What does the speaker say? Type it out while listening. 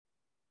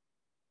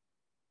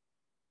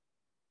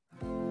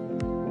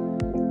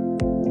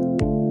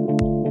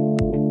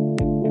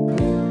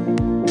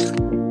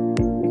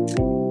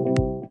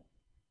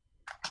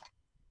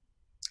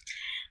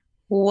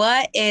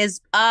What is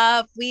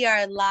up? We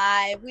are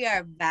live. We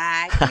are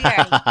back. We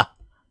are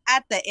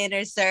at the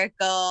inner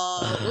circle.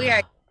 We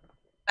are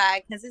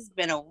back because it's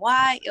been a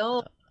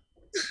while.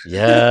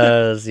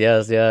 Yes,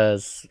 yes,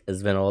 yes.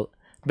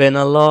 Been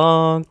a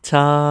long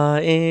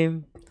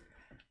time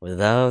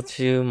without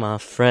you, my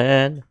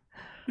friend.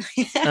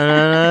 Na,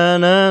 na,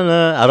 na,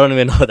 na. I don't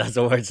even know that's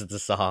the words of the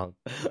song.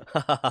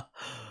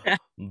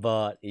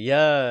 But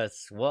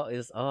yes, what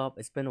is up?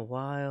 It's been a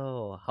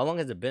while. How long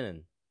has it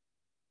been?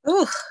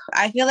 Ooh,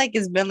 I feel like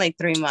it's been like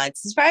 3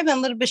 months. It's probably been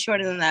a little bit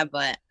shorter than that,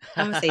 but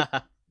I'm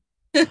gonna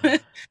say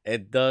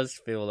It does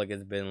feel like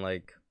it's been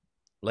like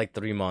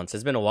 3 months.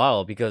 It's been a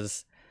while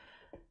because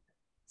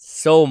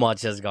so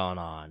much has gone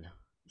on.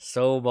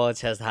 So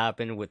much has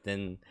happened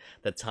within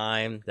the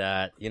time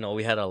that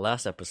we had our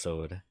last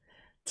episode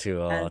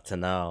to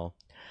now.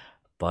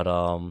 But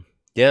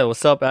yeah,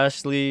 what's up,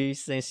 Ashley?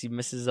 Saying she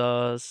misses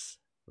us.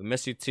 We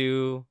miss you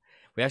too.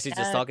 We actually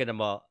just uh, talking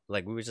about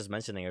like we were just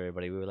mentioning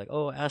everybody. We were like,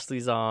 oh,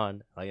 Ashley's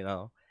on, and we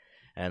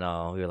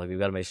were like, we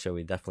gotta make sure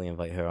we definitely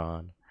invite her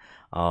on.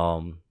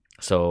 Um,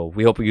 so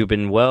we hope you've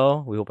been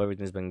well. We hope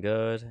everything's been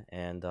good,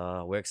 and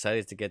we're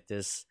excited to get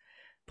this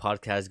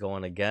podcast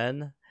going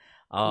again.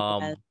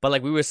 yeah. But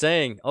like we were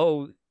saying,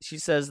 oh, she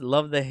says,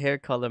 love the hair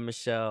color,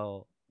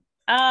 Michelle.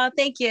 Oh,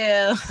 thank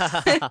you.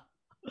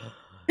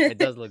 It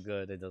does look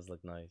good. It does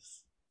look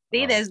nice.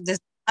 See, Um, there's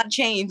not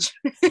change.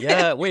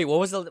 yeah. Wait, what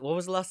was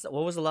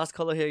the last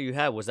color hair you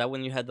had? Was that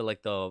when you had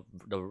the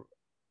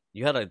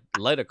you had a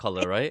lighter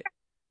color, right?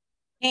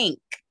 Pink,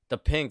 The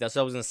pink. That's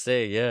what I was gonna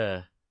say.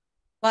 Yeah.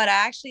 but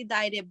I actually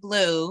dyed it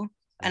blue,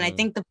 and I Mm.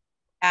 think the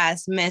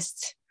podcast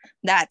missed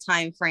that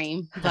time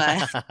frame.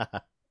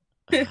 But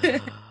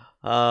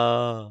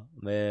Oh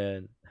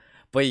man.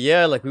 But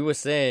yeah, like we were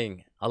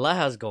saying, a lot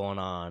has going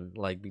on.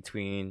 Like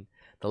between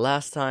the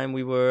last time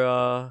we were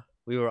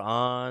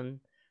on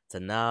to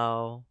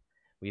now,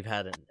 we've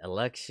had an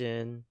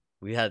election,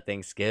 we had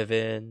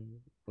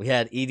Thanksgiving, we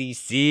had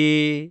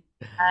EDC,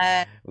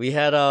 uh, we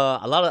had a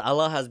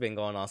lot has been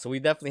going on. So we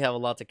definitely have a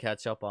lot to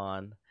catch up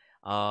on.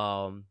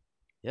 Um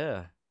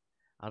yeah,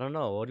 I don't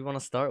know. What do you want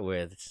to start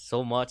with?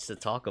 So much to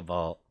talk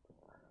about.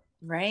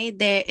 right,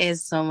 there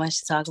is so much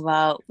to talk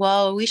about.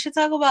 Well, we should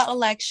talk about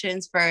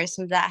elections first,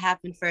 since that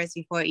happened first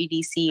before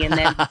EDC, and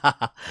then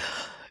oh,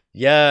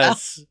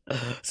 Yes.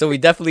 So we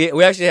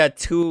actually had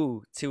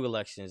two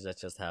elections that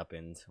just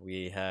happened.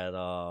 We had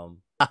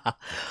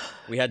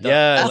we had the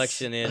oh,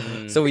 election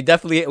in so we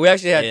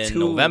actually had in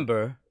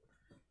November.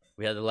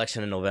 We had the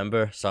election in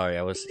November. Sorry,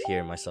 I was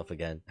hearing myself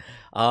again.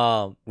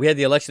 We had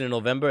the election in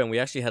November, and we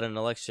actually had an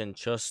election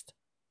just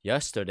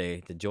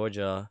yesterday, the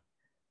Georgia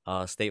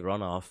state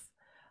runoff.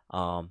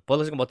 But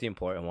let's talk about the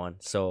important one.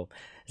 So,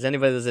 as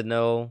anybody doesn't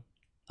know,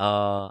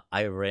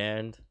 I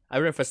ran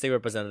for state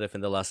representative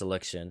in the last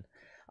election.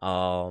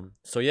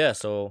 So yeah,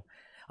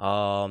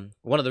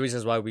 one of the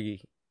reasons why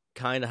we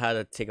kind of had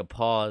to take a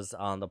pause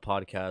on the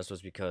podcast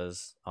was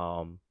because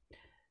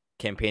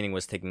campaigning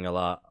was taking a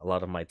lot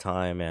of my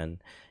time,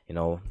 and you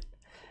know,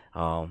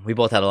 we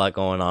both had a lot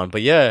going on.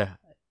 But yeah,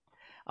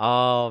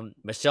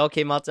 Michelle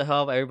came out to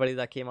help. Everybody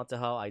that came out to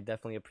help, I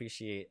definitely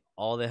appreciate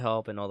all the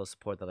help and all the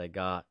support that I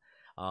got.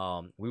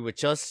 We were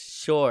just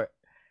short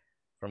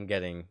from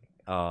getting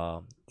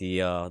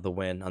the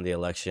win on the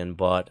election,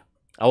 but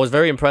I was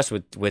very impressed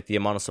with the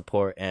amount of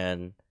support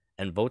and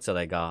votes that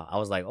I got. I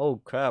was like,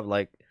 oh crap,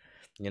 like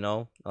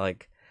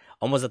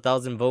almost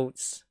 1,000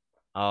 votes,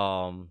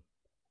 35%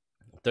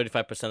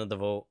 of the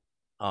vote.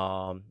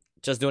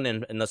 Just doing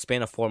it in the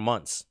span of 4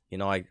 months.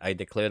 I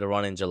declared a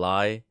run in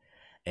July,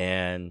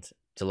 and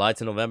July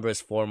to November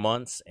is 4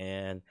 months,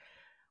 and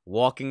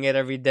walking it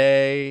every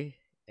day.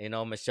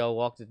 Michelle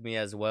walked with me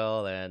as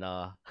well, and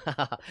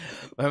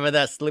remember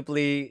that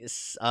slippery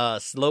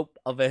slope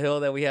of a hill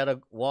that we had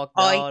to walk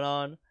oh, down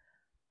on?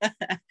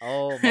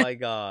 Oh my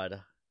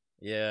god.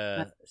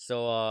 Yeah.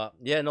 So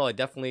yeah, no, I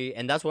definitely,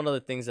 and that's one of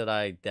the things that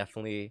I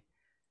definitely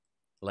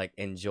like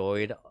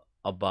enjoyed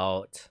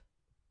about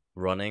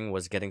running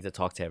was getting to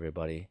talk to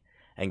everybody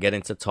and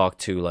getting to talk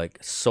to like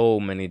so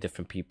many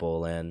different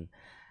people and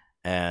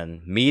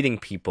meeting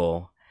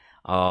people.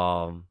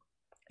 Um,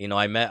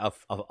 I met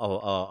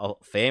a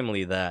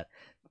family that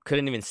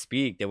couldn't even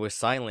speak. They were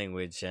sign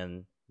language,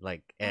 and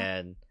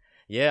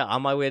yeah,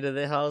 on my way to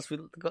their house, we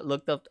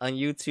looked up on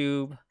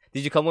YouTube.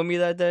 Did you come with me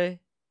that day?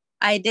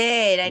 I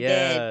did, I did.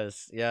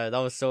 Yes, yeah, that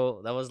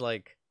was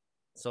like,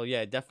 so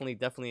yeah,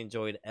 definitely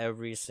enjoyed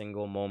every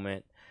single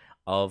moment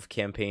of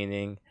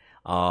campaigning.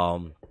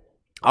 Um,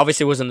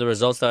 Obviously it wasn't the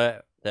results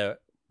that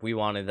we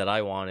wanted, that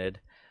I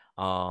wanted.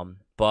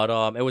 But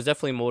it was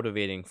definitely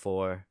motivating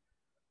for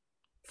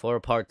a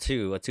part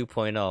two, a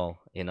 2.0,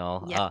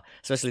 Yeah.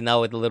 especially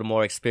now with a little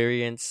more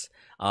experience,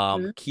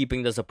 Mhm.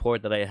 keeping the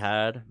support that I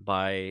had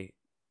by,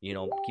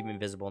 keeping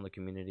visible in the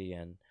community,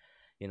 and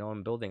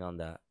building on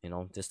that.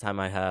 This time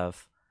I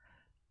have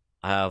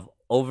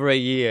over a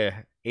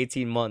year,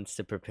 18 months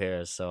to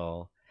prepare.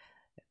 So,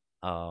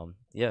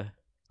 yeah,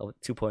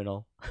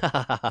 2.0.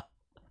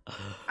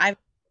 I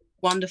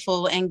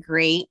wonderful and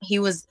great. He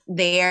was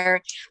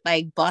there,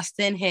 like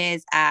busting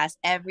his ass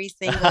every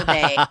single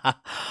day.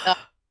 So,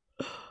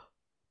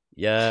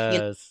 you know,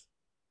 Yes.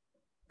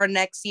 for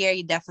next year,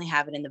 you definitely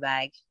have it in the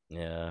bag.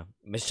 Yeah.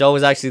 Michelle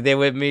was actually there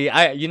with me.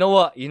 You know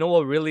what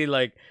really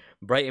like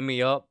brightened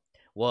me up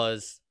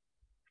was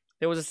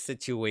there was a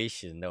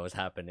situation that was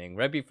happening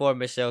right before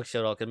Michelle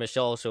showed up, because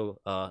Michelle also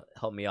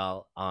helped me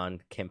out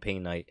on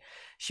campaign night.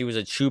 She was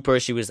a trooper.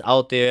 She was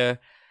out there.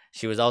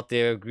 She was out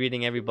there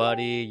greeting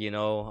everybody,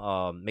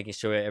 making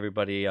sure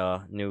everybody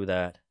knew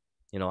that,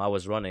 I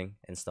was running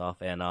and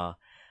stuff. And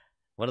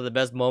one of the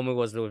best moments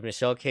was when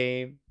Michelle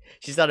came.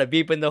 She started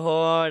beeping the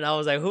horn. I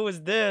was like, "Who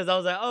is this?" I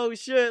was like, "Oh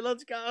shit,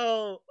 let's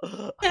go!"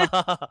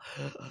 That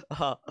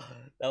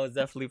was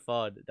definitely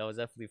fun. That was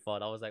definitely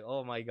fun. I was like,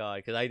 "Oh my god,"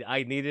 because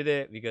I needed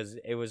it, because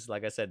it was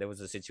like I said, there was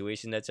a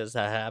situation that just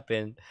had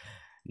happened.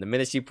 The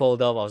minute she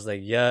pulled up, I was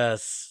like,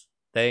 "Yes,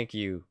 thank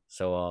you."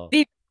 So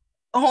Beep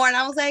horn.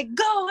 I was like,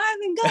 "Go,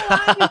 Ivan! Go,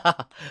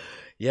 Ivan!"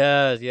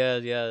 yes,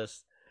 yes,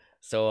 yes.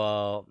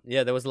 So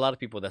yeah, there was a lot of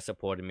people that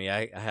supported me.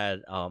 I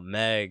had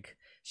Meg.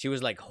 She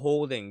was like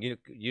holding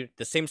you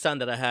the same sign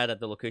that I had at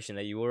the location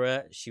that you were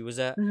at. She was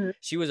at. Mhm.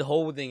 She was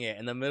holding it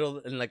in the middle,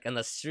 in like on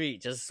the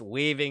street, just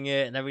waving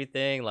it and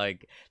everything.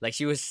 Like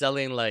she was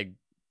selling like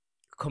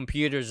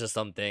computers or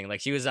something.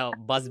 Like she was out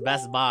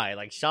Best Buy,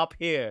 like shop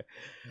here.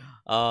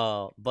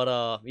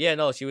 But yeah,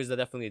 no, she was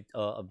definitely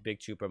a big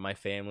trooper. My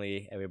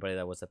family, everybody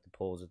that was at the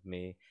polls with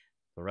me,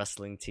 the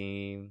wrestling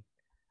team,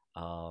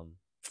 um,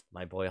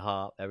 my boy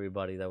Hop,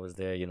 everybody that was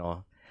there,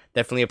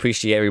 definitely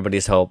appreciate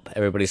everybody's help,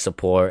 everybody's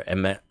support. It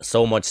meant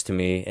so much to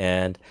me.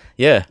 And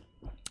yeah,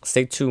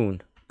 stay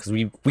tuned, because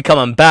we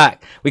coming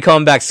back. We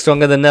coming back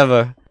stronger than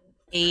ever.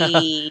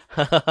 Hey.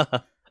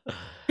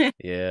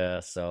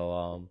 Yeah.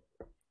 So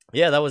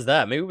yeah, that was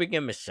that. Maybe we can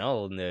get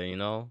Michelle in there.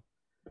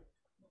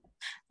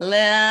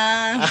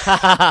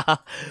 La-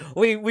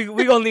 We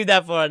gonna leave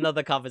that for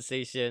another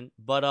conversation.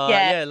 But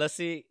yeah. yeah, let's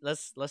see.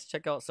 Let's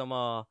check out some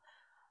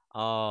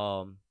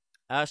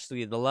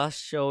Ashley, the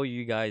last show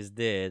you guys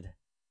did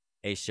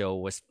a show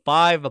was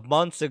 5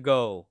 months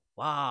ago.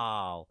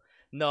 Wow.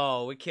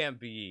 No, it can't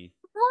be.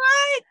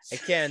 What?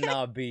 It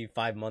cannot be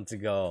 5 months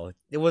ago.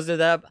 It was it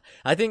that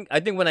I think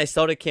when I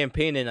started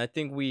campaigning, I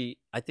think we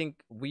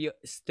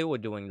still were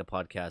doing the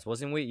podcast,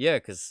 wasn't we? Yeah,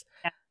 cause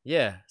Yeah.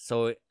 yeah.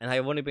 So and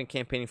I've only been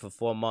campaigning for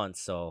 4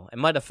 months, so it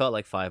might have felt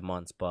like 5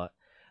 months, but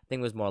I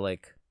think it was more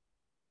like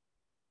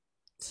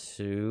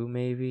two,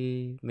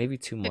 maybe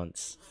 2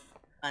 months.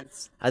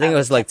 Months, I I think it would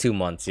was say. like 2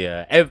 months.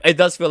 Yeah, it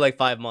does feel like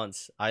 5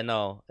 months. I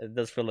know it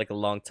does feel like a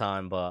long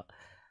time, but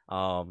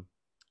um,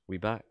 we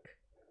back,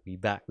 we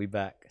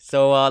back.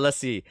 So let's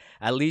see.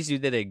 At least you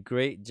did a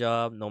great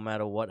job. No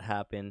matter what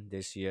happened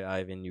this year,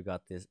 Ivan, you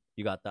got this.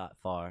 You got that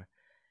far.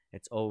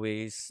 It's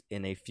always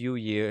in a few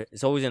years.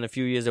 It's always in a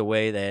few years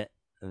away that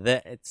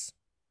it's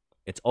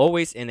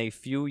always in a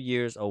few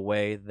years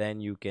away.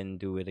 Then you can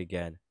do it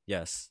again.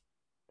 Yes,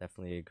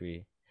 definitely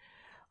agree.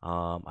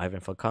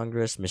 Ivan for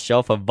Congress,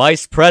 Michelle for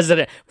Vice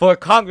President for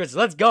Congress.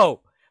 Let's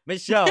go,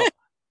 Michelle.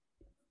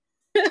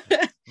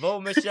 Vote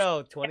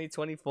Michelle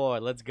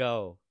 2024. Let's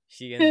go.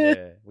 She in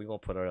there. We gonna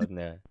put her in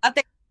there. I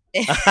think.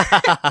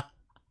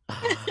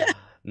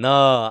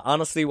 No,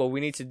 honestly, what we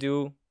need to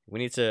do, we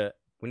need to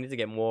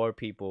get more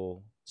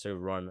people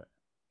to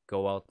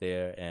go out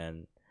there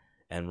and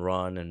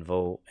run and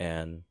vote,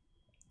 and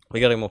we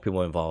gotta get more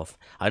people involved.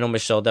 I know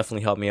Michelle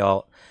definitely helped me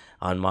out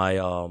on my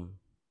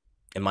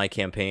in my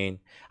campaign.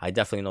 I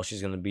definitely know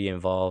she's gonna be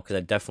involved,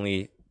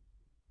 because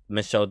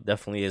Michelle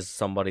definitely is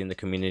somebody in the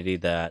community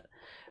that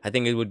I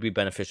think it would be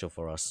beneficial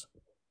for us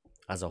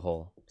as a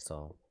whole.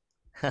 So,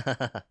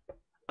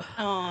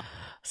 Oh,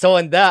 so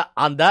on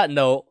that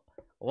note,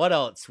 what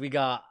else we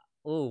got?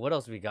 Ooh, what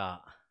else we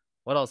got?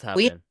 What else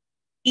we happened?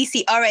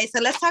 EDC. All right,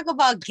 so let's talk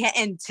about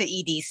getting to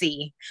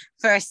EDC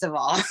first of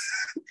all.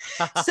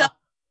 So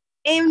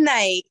game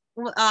night.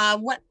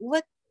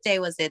 What day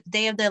was it?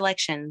 Day of the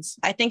elections.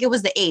 I think it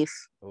was the 8th.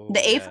 Ooh, The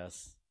 8th.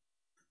 yes.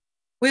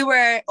 We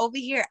were over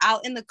here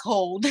out in the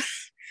cold.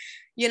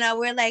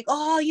 We're like,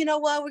 oh, you know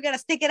what? We're gonna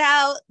stick it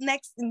out.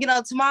 Next,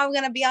 tomorrow we're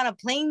gonna be on a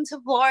plane to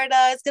Florida.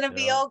 It's gonna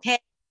be Yep. okay.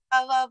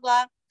 Blah blah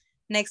blah.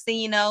 Next thing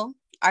you know,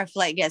 our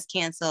flight gets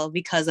canceled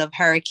because of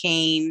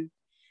hurricane.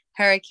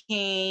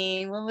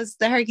 What was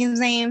the hurricane's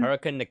name?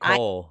 Hurricane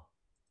Nicole.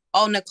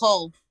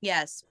 Nicole.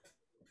 Yes,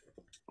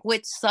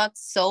 which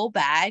sucks so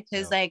bad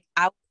because Yep. like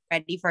I was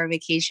ready for a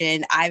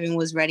vacation. Ivan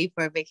was ready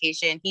for a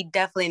vacation. He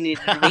definitely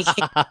needed a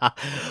vacation.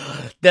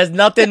 There's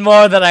nothing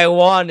more that I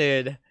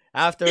wanted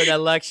after an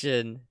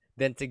election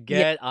than to Yeah.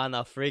 get on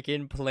a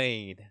freaking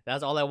plane.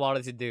 That's all I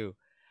wanted to do.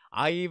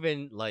 I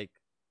even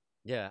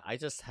yeah, I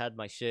just had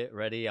my shit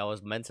ready. I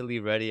was mentally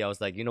ready. I was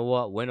like, you know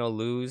what, win or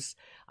lose,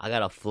 I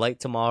got a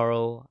flight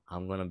tomorrow.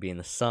 I'm gonna be in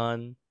the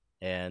sun,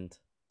 and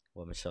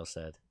what Michelle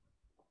said.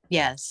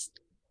 Yes.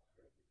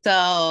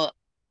 So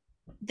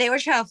they were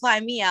trying to fly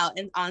me out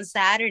on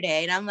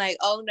Saturday, and I'm like,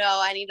 oh no,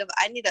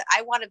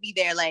 I want to be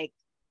there like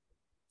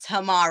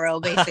tomorrow,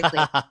 basically.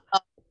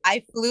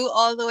 I flew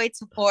all the way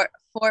to Fort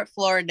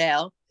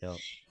Lauderdale, Yep.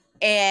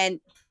 and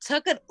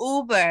took an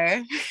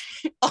Uber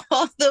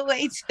all the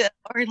way to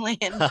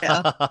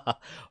Orlando.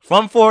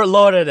 From Fort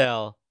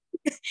Lauderdale.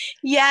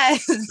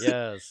 Yes,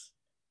 Yes.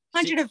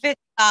 She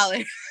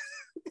 $150.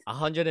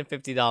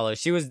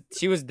 $150.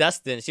 She was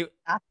destined.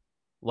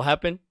 What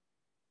happened?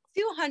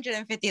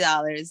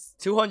 $250.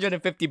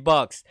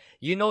 $250.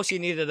 You know she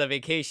needed a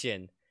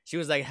vacation. She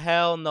was like,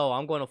 hell no,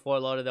 I'm going to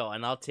Fort Lauderdale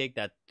and I'll take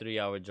that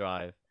 3-hour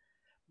drive.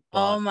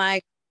 Oh But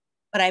my!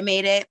 But I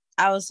made it.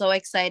 I was so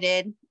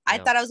excited. I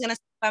yeah. thought I was gonna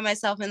stay by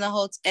myself in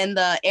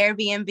the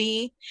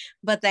Airbnb,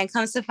 but then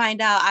comes to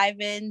find out,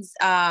 Ivan's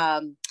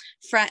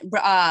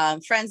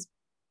friend's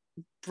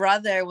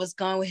brother was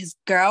going with his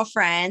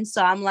girlfriend.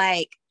 So I'm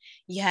like,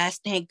 yes,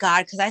 thank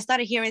God, because I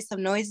started hearing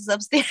some noises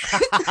upstairs.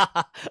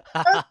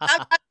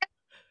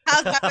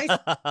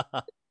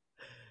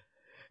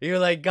 You're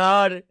like,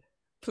 God,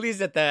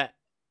 please let that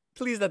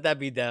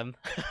be them.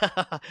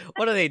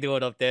 What are they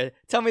doing up there?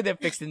 Tell me they're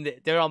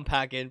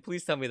unpacking.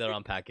 Please tell me they're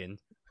unpacking.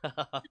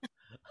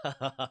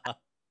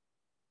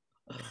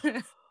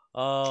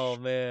 Oh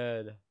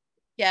man.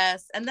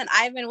 Yes, and then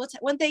Ivan,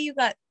 what day you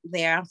got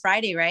there on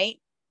Friday, right?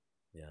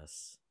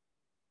 Yes.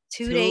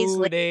 2 days Two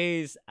later.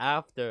 days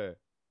after.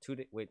 2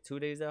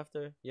 days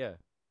after? Yeah.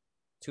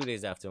 2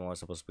 days after when I was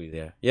supposed to be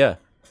there. Yeah.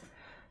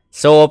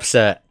 So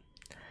upset.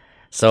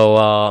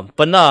 So,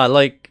 but nah,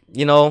 like,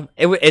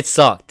 it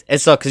sucked. It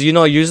sucked because,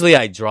 usually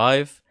I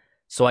drive,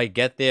 so I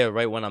get there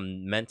right when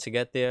I'm meant to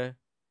get there.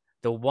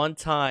 The one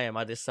time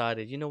I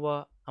decided, you know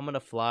what? I'm going to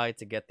fly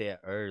to get there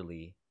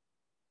early.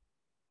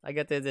 I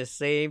get there the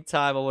same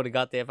time I would have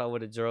got there if I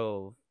would have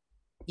drove.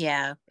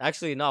 Yeah.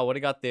 Actually, no, I would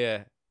have got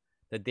there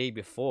the day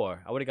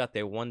before. I would have got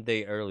there one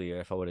day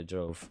earlier if I would have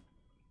drove.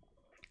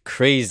 That's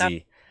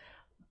Crazy.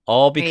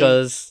 All crazy.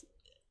 because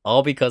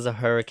all because of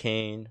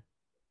Hurricane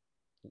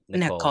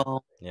Nicole.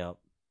 Nicole. Yep.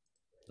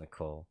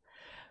 Nicole.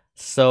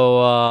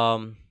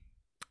 So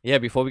yeah,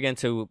 before we get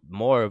into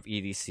more of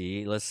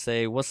EDC, let's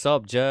say what's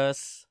up,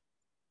 Jess?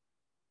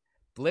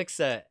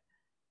 Blixet.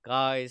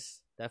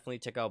 Guys, definitely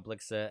check out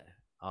Blixet.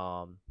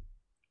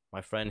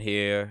 My friend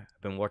here,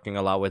 I've been working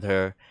a lot with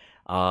her.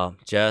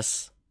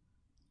 Jess,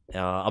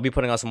 I'll be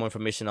putting out some more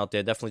information out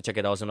there. Definitely check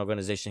it out. It's an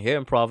organization here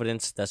in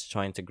Providence that's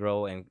trying to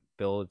grow and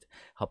build,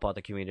 help out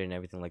the community and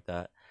everything like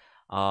that.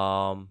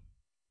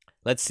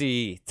 Let's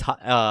see.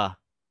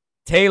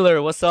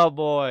 Taylor, what's up,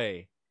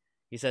 boy?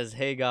 He says,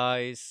 "Hey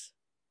guys,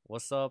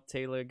 what's up,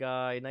 Taylor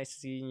guy? Nice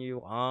seeing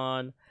you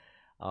on."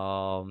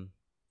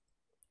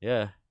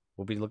 Yeah,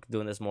 we'll be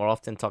doing this more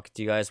often. Talking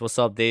to you guys. What's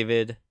up,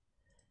 David?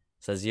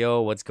 Says,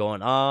 "Yo, what's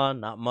going on?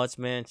 Not much,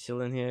 man.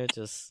 Chilling here,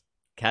 just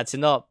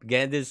catching up,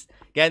 getting this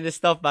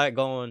stuff back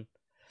going."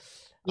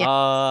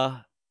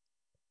 Yeah.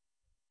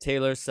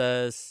 Taylor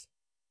says,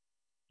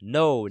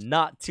 "No,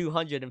 not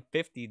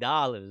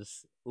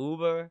 $250.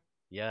 Uber,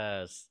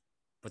 yes,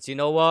 but you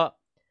know what?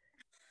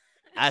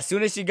 As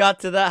soon as she got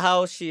to that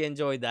house, she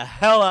enjoyed the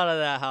hell out of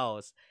that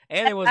house,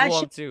 and it was I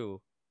warm should,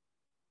 too,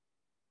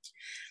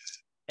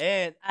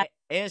 and I,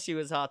 and she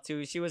was hot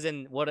too. She was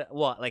in what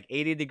like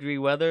 80-degree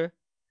weather,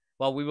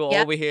 while we were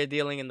yep. over here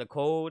dealing in the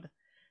cold.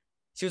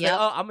 She was like, Yep.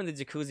 "Oh, I'm in the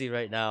jacuzzi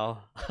right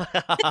now."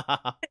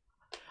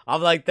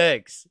 I'm like,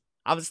 "Thanks.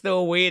 I'm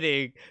still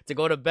waiting to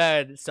go to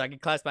bed so I can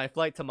catch my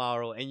flight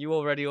tomorrow, and you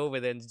already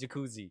over there in the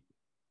jacuzzi."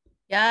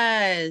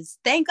 Yes.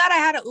 Thank God I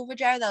had an Uber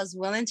driver that was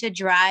willing to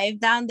drive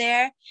down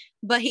there.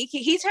 But he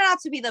turned out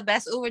to be the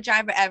best Uber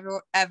driver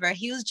ever.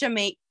 He was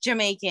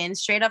Jamaican,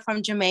 straight up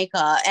from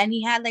Jamaica. And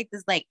he had like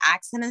this like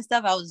accent and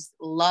stuff. I was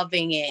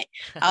loving it.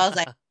 I was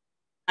like,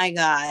 my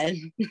God.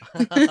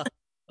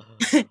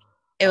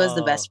 It was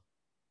the Oh, best.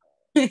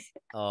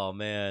 oh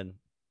man.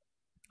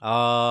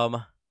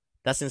 Um,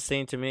 that's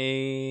insane to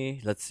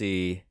me. Let's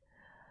see.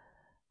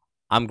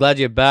 I'm glad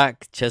you're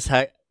back. Just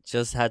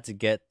had to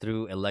get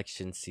through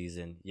election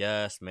season.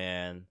 Yes,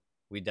 man.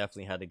 We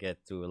definitely had to get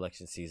through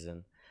election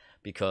season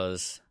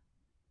because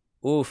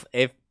oof,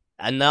 if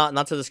and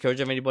not to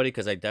discourage anybody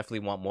because I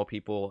definitely want more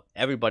people.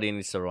 Everybody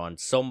needs to run.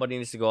 Somebody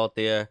needs to go out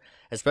there,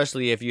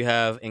 especially if you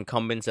have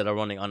incumbents that are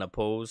running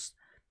unopposed.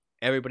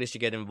 Everybody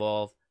should get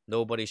involved.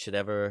 Nobody should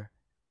ever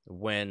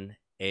win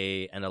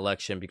an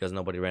election because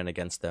nobody ran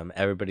against them.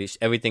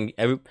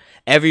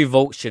 Every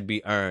vote should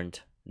be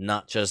earned,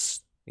 not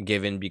just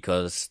given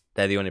because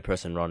they're the only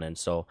person running.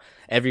 So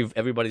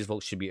everybody's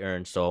vote should be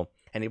earned. So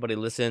anybody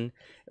listen,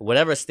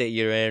 whatever state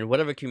you're in,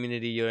 whatever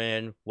community you're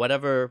in,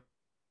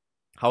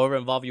 however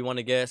involved you want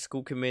to get,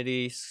 school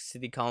committee,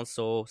 city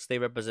council, state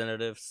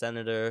representative,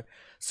 senator,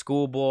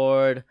 school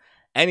board,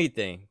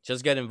 anything.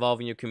 Just get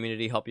involved in your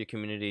community, help your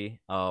community,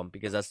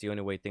 because that's the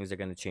only way things are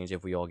going to change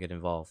if we all get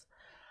involved.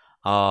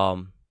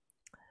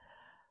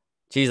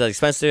 Geez, that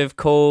expensive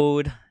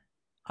code.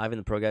 Ivan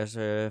the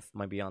Progressive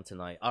might be on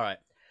tonight. All right.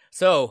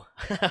 So,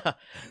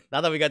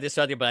 now that we got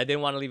distracted, but I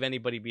didn't want to leave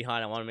anybody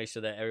behind. I want to make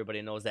sure that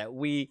everybody knows that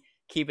we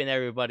keeping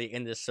everybody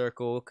in this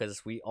circle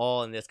because we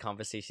all in this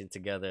conversation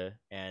together,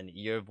 and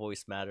your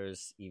voice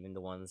matters, even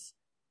the ones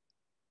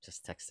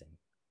just texting.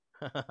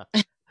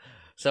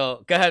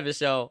 So, go ahead,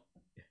 Michelle.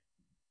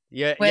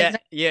 Yeah, Where's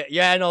yeah,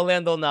 yeah, yeah. In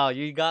Orlando now,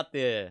 you got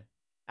there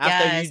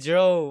yes,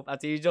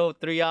 after you drove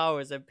 3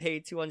 hours and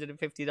paid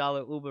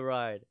 $250 Uber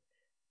ride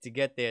to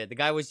get there. The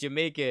guy was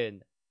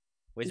Jamaican,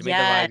 which made the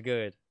yes. ride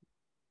good.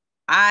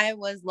 I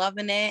was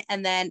loving it.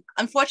 And then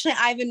unfortunately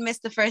Ivan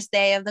missed the first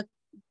day of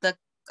the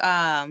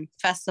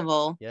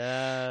festival.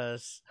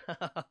 Yes.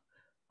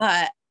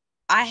 But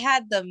I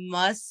had the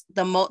must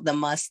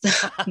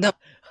the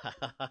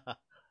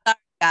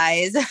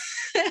guys.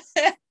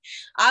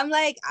 I'm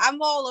like,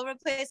 I'm all over the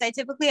place. I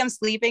typically am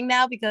sleeping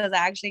now because I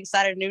actually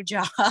started a new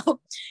job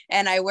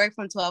and I work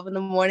from 12 in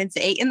the morning to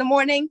 8 in the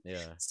morning.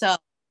 Yeah. So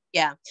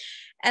yeah.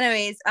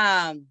 Anyways,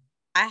 I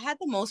had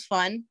the most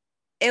fun.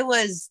 It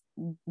was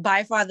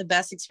by far the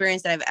best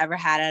experience that I've ever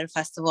had at a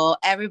festival.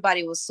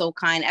 Everybody was so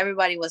kind.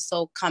 Everybody was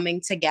so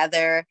coming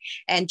together,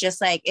 and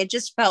just like it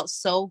just felt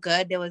so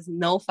good. There was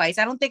no fights.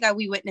 I don't think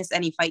we witnessed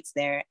any fights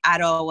there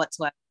at all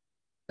whatsoever.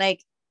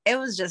 Like it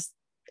was just,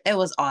 it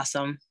was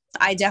awesome.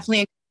 I definitely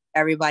encourage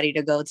everybody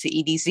to go to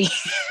EDC.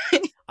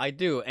 I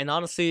do, and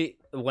honestly,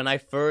 when I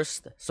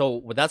first,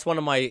 so that's one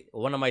of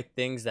my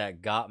things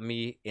that got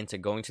me into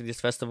going to these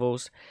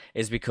festivals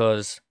is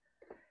because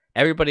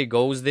everybody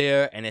goes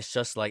there and it's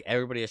just like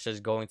everybody is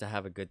just going to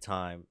have a good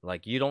time.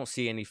 Like you don't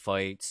see any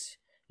fights.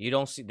 You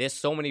don't see there's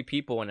so many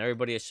people and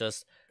everybody is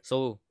just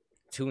so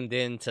tuned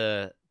in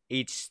to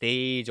each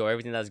stage or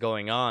everything that's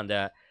going on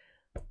that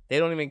they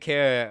don't even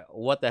care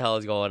what the hell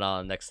is going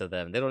on next to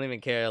them. They don't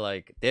even care.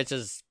 Like they're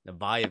just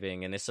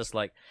vibing, and it's just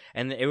like,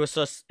 and it was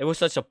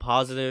such a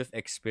positive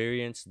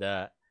experience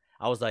that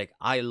I was like,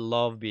 I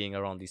love being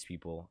around these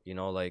people. You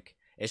know, like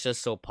it's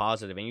just so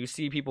positive, and you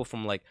see people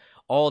from like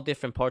all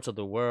different parts of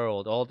the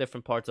world, all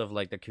different parts of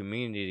like the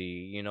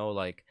community. You know,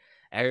 like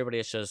everybody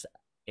is just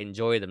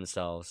enjoy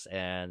themselves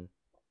and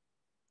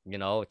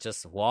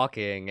just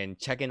walking and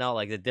checking out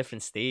like the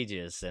different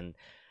stages and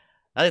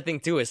other thing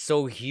too is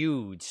so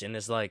huge, and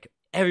it's like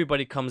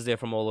everybody comes there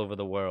from all over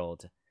the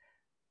world.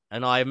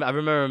 And I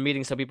remember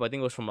meeting some people. I think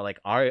it was from like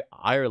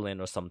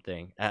Ireland or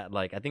something. At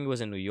like I think it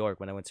was in New York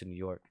when I went to New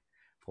York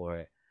for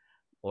it,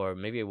 or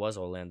maybe it was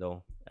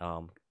Orlando.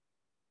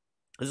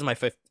 This is my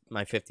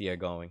fifth year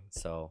going,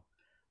 so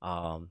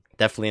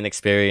definitely an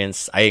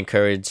experience. I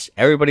encourage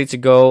everybody to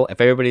go.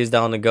 If everybody is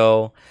down to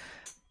go,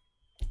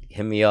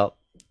 hit me up.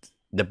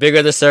 The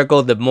bigger the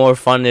circle, the more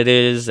fun it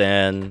is,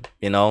 and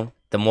the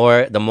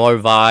more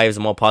vibes, the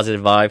more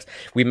positive vibes.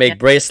 We make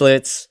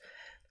bracelets,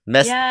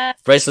 Yeah.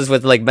 bracelets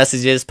with like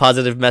messages,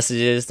 positive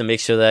messages to make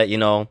sure that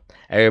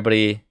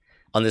everybody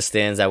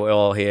understands that we're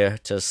all here,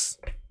 just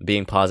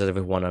being positive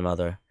with one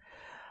another.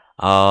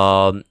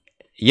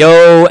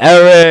 Yo,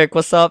 Eric,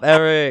 what's up,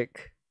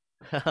 Eric?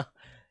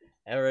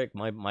 Eric,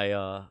 my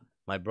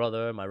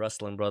brother, my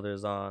wrestling brother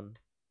is on.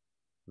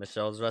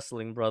 Michelle's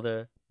wrestling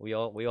brother. We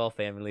all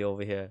family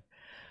over here.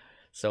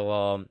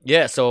 So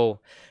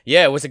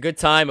it was a good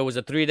time. It was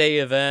a 3-day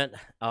event.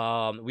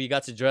 We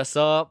got to dress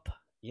up.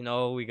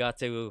 We got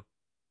to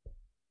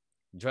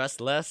dress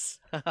less,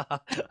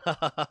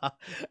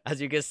 as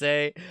you can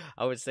say.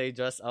 I would say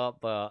dress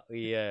up, but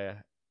yeah,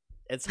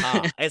 it's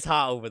hot. It's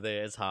hot over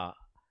there. It's hot.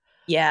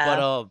 But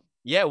Yeah.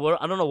 yeah. Well,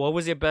 I don't know. What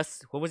was your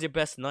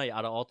best night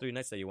out of all 3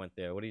 nights that you went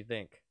there? What do you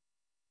think?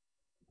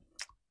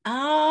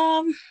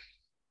 Um,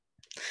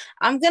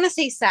 I'm gonna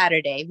say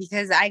Saturday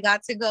because I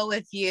got to go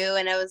with you,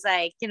 and it was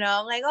like,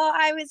 I'm like, oh,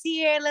 I was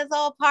here, let's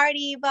all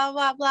party, blah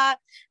blah blah.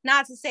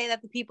 Not to say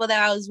that the people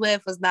that I was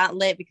with was not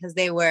lit because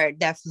they were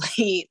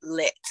definitely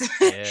lit.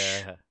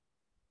 Yeah.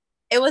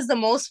 It was the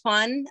most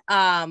fun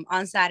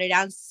on Saturday.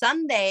 On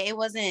Sunday, it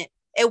wasn't.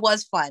 It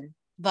was fun,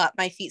 but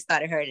my feet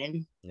started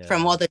hurting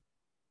from Yeah. all the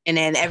and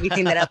then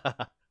everything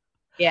that.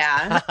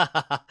 Yeah.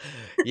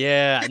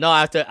 Yeah, no.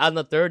 After on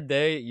the third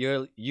day,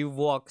 you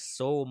walk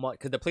so much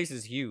because the place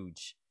is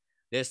huge.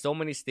 There's so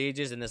many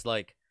stages, and it's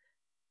like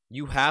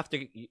you have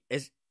to.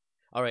 It's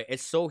all right.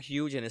 It's so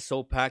huge and it's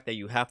so packed that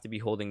you have to be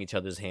holding each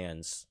other's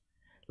hands.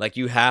 Like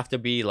you have to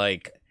be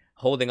like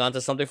holding on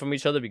to something from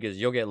each other because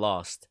you'll get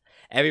lost.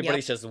 Yep.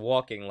 Everybody's just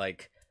walking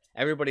like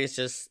everybody's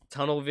just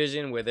tunnel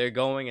vision where they're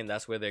going, and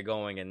that's where they're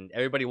going, and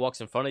everybody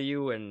walks in front of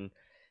you, and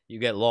you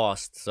get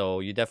lost.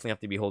 So you definitely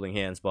have to be holding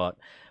hands, but.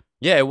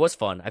 Yeah, it was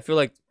fun. I feel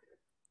like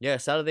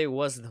Saturday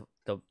was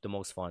the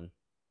most fun.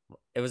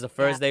 It was the Yeah.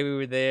 first day we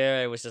were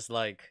there. It was just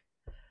like,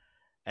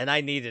 and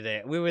I needed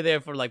it. We were there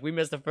for like we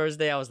missed the first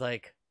day. I was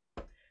like,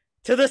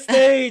 to the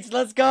stage,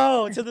 let's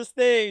go to the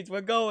stage.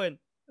 We're going.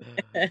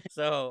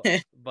 So,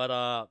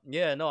 but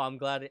yeah, no, I'm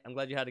glad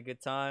you had a good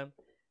time.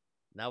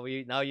 Now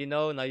you got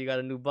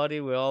a new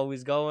buddy. We're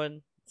always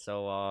going.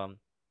 So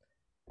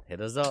hit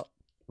us up.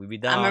 We be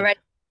I'm down. already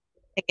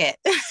ticket.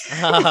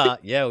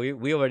 Yeah,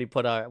 we already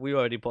put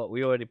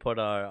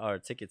our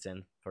tickets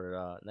in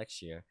for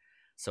next year.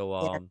 So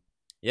Yeah.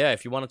 yeah,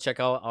 if you want to check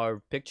out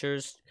our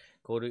pictures,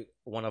 go to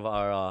one of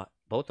our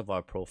both of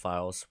our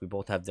profiles. We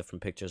both have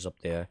different pictures up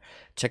there.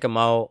 Check them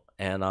out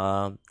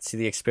and see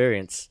the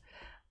experience.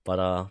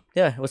 But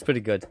yeah, it was pretty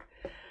good.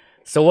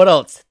 So what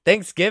else?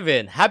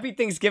 Thanksgiving. Happy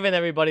Thanksgiving,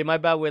 everybody. My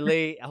bad we're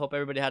late. I hope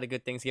everybody had a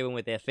good Thanksgiving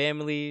with their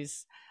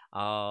families.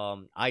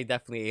 I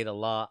definitely ate a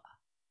lot.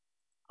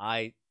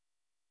 I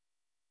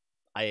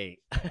I ate.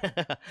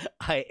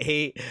 I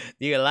ate.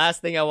 The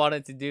last thing I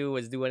wanted to do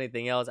was do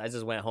anything else. I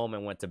just went home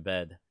and went to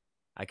bed.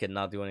 I could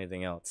not do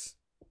anything else.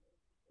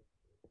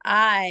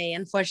 I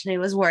unfortunately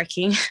was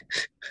working.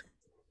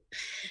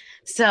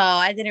 So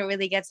I didn't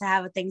really get to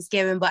have a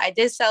Thanksgiving, but I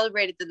did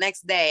celebrate it the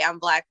next day on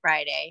Black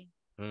Friday.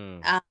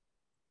 Mm.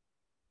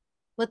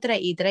 What did I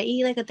eat? Did I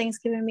eat like a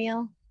Thanksgiving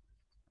meal?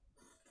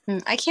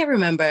 I can't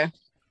remember.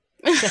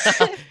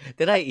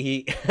 Did I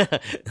eat?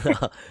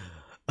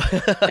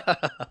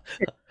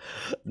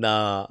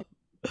 Nah.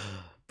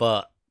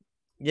 But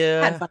Had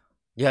yeah, fun.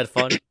 you had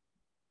fun.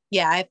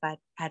 Yeah, I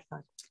had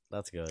fun.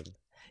 That's good.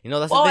 You know,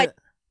 that's Well, the I thing.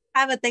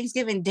 have a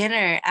Thanksgiving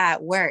dinner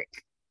at work.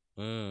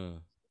 Mm,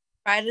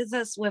 Provided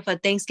us with a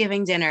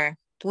Thanksgiving dinner,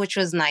 which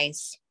was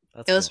nice.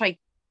 that's It was good. like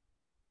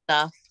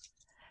stuff.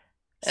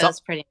 It So,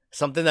 was pretty.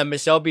 something that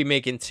Michelle be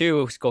making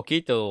too is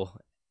coquito.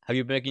 Have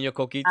you been making your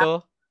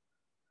coquito?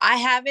 I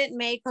haven't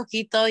made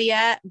coquito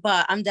yet,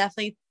 but I'm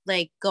definitely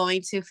like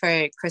going to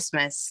for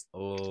Christmas.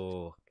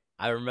 Oh,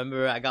 I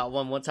remember I got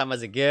one time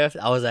as a gift.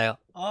 I was like,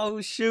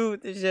 oh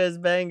shoot, this shit is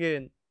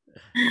banging.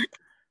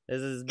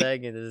 This is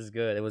banging. This is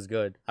good. It was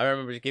good. I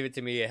remember you gave it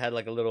to me. It had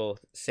like a little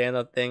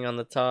Santa thing on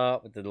the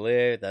top with the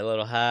lid, that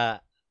little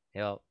hat.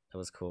 Yep, it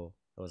was cool.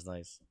 It was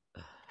nice.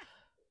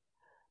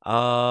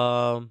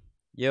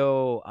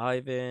 Yo,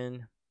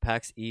 Ivan,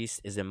 PAX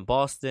East is in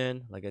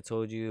Boston. Like I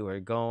told you, we're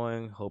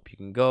going. Hope you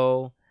can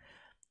go.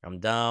 I'm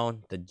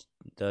down.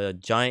 The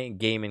Giant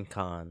Gaming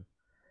Con.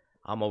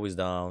 I'm always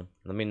down.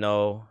 Let me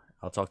know.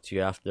 I'll talk to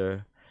you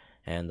after.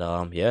 And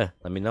yeah,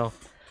 let me know.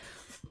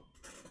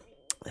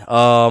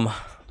 Um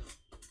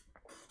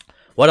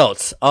what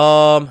else?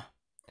 What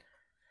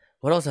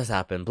else has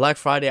happened? Black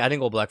Friday. I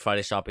didn't go Black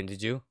Friday shopping,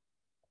 did you?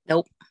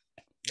 Nope.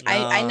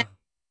 Nah.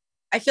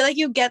 I feel like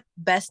you get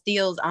best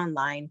deals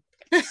online.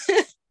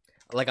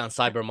 Like on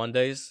Cyber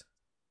Mondays?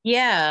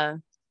 Yeah.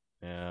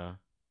 Yeah.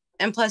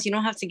 And plus you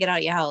don't have to get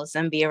out your house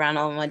and be around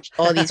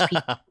all these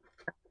people.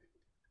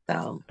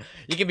 So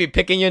You can be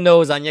picking your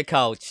nose on your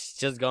couch,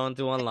 just going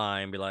through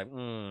online, be like,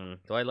 do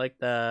I like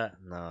that?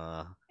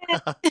 Nah.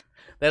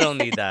 They don't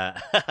need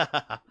that.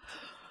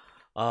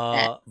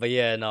 But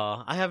yeah,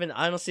 no. I haven't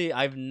honestly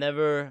I've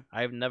never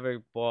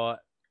bought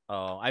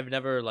I've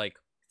never like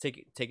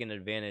taken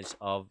advantage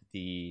of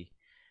the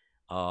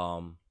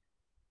um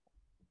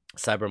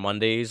Cyber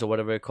Mondays or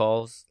whatever it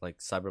calls, like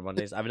Cyber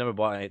Mondays. I've never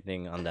bought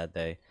anything on that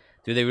day.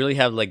 Do they really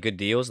have like good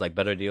deals, like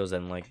better deals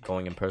than like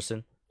going in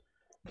person?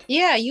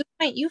 yeah, you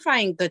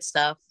find good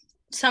stuff.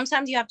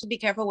 Sometimes you have to be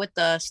careful with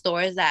the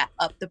stores that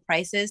up the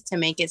prices to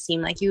make it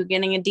seem like you're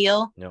getting a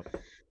deal. Yep.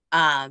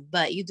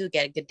 But you do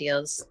get good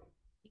deals.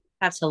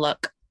 Have to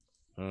look.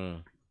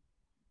 Okay.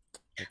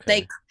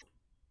 Like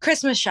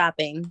Christmas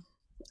shopping.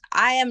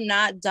 I am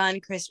not done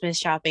Christmas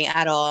shopping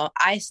at all.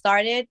 I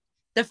started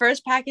the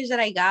first package that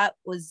I got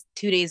was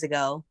 2 days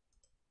ago.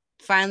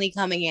 Finally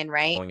coming in,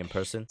 right? Going in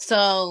person?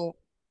 So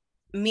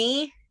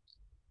me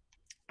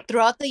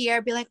throughout the year,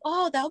 I'd be like,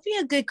 oh, that would be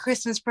a good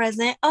Christmas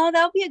present. Oh,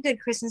 that would be a good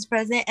Christmas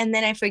present. And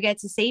then I forget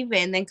to save it.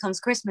 And then comes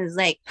Christmas.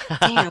 Like,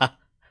 damn,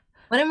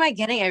 what am I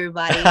getting,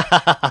 everybody?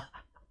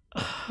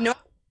 No,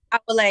 I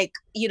would like,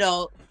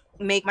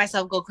 make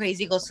myself go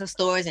crazy, go to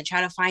stores and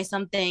try to find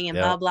something and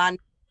blah, blah.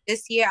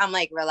 This year, I'm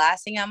like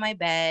relaxing on my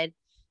bed.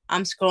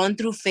 I'm scrolling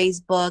through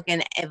Facebook.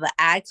 And if an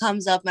ad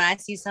comes up and I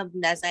see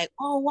something that's like,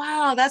 oh,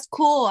 wow, that's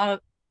cool.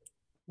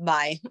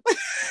 Bye.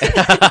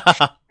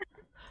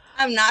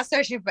 I'm not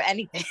searching for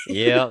anything.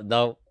 Yeah,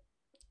 no.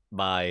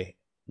 Bye.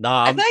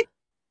 I feel like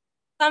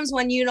comes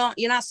when you're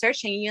not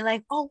searching and you're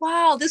like, oh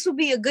wow, this would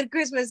be a good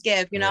Christmas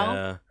gift,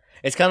 Yeah.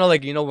 It's kind of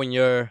like, when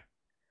you're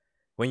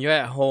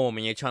at home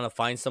and you're trying to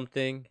find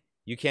something,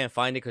 you can't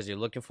find it because you're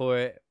looking for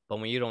it. But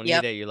when you don't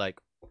need it, you're like,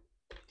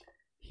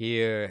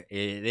 here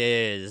it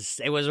is.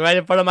 It was right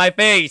in front of my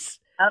face.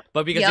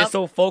 But because you're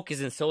so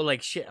focused and so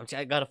like, shit,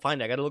 I gotta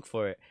find it. I gotta look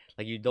for it.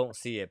 Like you don't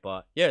see it.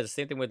 But yeah, it's the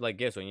same thing with like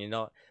gifts.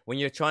 When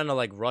you're trying to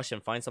like rush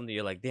and find something,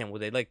 you're like, damn,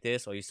 would they like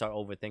this? Or you start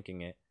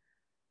overthinking it.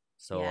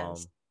 So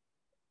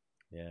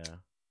yeah.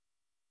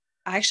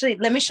 Actually,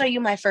 let me show you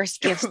my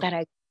first gifts that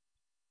I.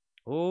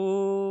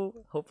 Oh,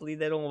 hopefully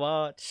they don't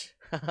watch.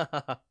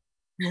 I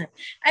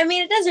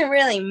mean, it doesn't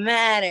really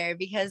matter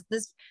because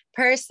this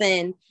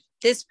person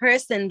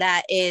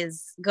that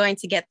is going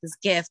to get this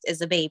gift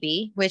is a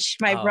baby, which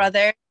my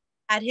brother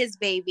had his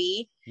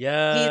baby.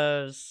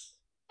 Yes.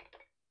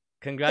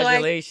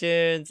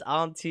 Congratulations,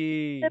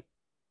 Auntie.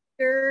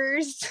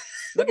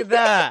 Look at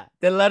that.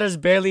 The letters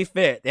barely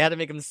fit. They had to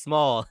make them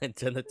small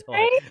into the toy.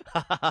 Right?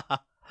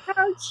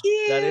 How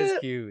cute. That is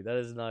cute. That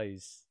is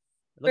nice.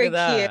 Look at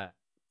that.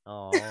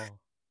 Oh.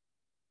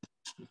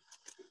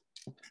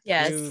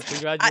 Yes. Cute.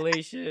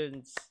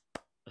 Congratulations.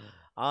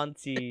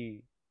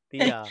 Auntie.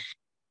 Tia.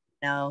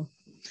 No.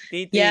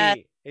 Titi. Yeah.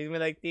 He's me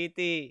like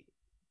Titi.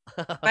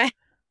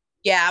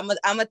 Yeah,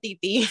 I'm a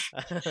Titi.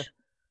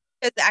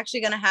 It's actually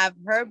gonna have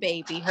her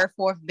baby, her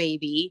fourth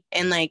baby,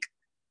 in like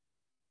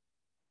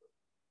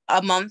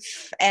a month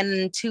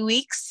and 2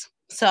 weeks.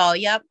 So,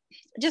 yep,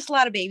 just a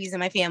lot of babies in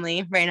my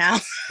family right now.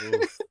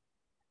 Oof.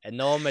 And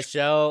no,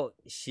 Michelle,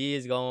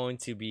 she's going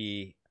to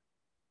be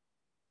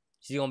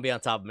on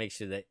top. Make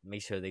sure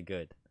they're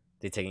good.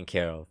 They're taken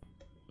care of.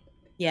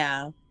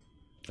 Yeah.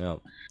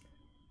 Yep.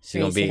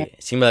 Crazy.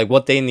 She's gonna be like,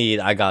 what they need,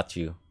 I got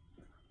you.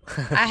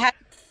 I had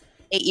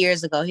 8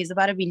 years ago. He's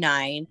about to be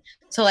 9.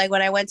 So like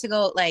when I went to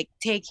go like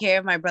take care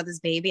of my brother's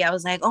baby, I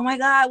was like, oh my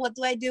God, what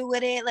do I do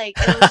with it? Like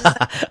it was just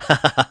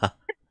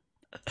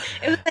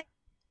it was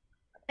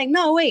like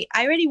no, wait,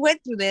 I already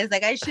went through this.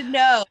 Like I should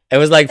know. It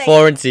was like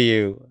foreign to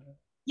you.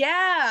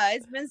 Yeah,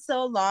 it's been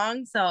so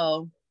long.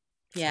 So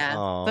yeah.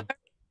 Aww. But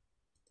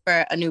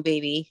for a new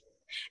baby.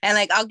 And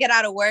like I'll get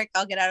out of work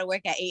at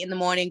 8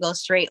 a.m, go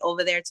straight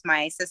over there to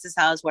my sister's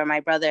house where my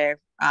brother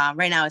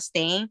right now is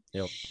staying.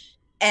 Yep.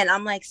 And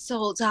I'm like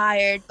so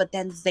tired, but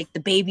then it's like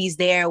the baby's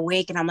there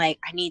awake, and I'm like,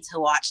 I need to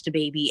watch the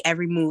baby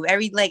every move,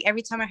 every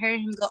time I heard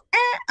him go,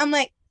 I'm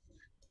like,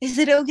 is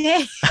it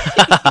okay?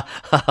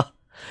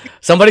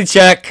 Somebody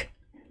check.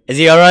 Is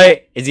he all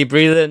right? Is he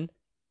breathing?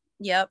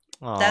 Yep.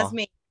 Aww. That's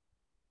me.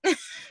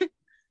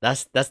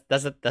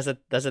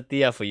 That's a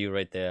tia for you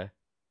right there.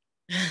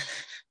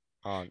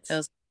 Aunt.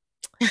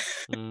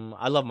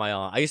 I love my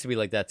aunt. I used to be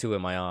like that too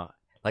with my aunt.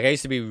 Like I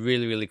used to be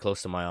really, really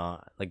close to my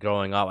aunt. Like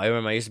growing up, I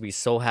remember I used to be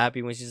so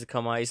happy when she used to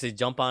come out. I used to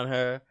jump on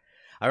her.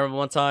 I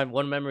remember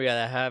one memory that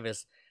I have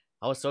is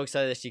I was so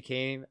excited that she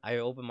came. I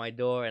opened my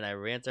door and I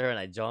ran to her and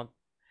I jumped.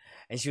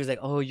 And she was like,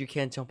 "Oh, you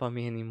can't jump on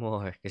me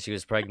anymore," because she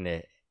was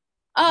pregnant.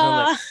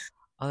 I'm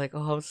like,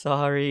 "Oh, I'm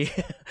sorry."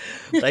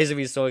 I used to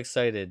be so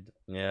excited.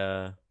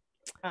 Yeah.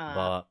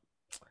 But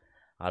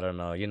I don't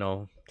know. You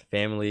know,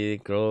 family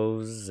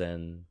grows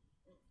and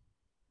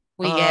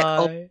we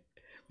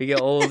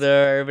get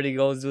older. Everybody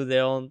goes do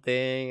their own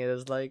thing. And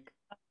it's like,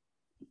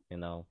 you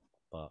know,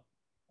 but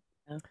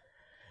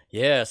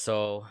yeah.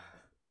 So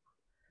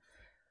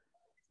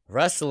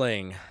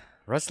wrestling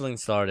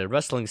started.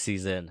 Wrestling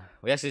season.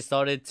 We actually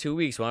started 2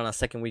 weeks. We're on our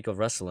second week of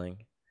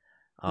wrestling.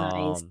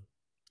 Nice.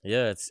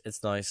 Yeah,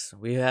 it's nice.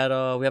 We have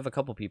a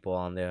couple people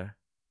on there.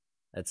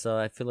 It's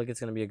I feel like it's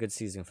gonna be a good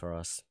season for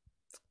us.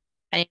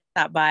 I need to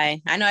stop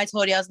by. I know I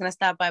told you I was gonna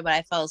stop by, but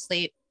I fell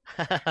asleep.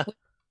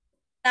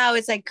 Now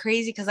it's like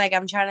crazy because like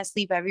I'm trying to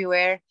sleep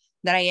everywhere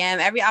that I am.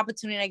 Every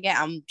opportunity I get,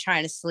 I'm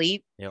trying to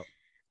sleep. Yep.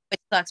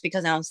 Which sucks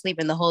because I'm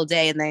sleeping the whole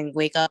day and then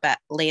wake up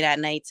late at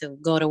night to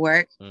go to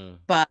work.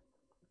 But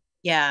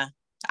yeah,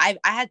 I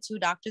had 2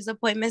 doctor's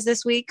appointments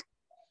this week.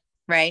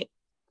 Right?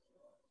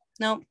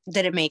 Nope,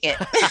 didn't make it.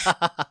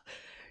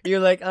 You're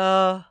like,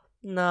 no,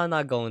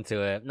 not going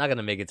to it. Not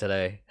gonna make it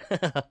today.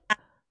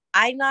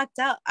 I knocked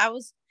out.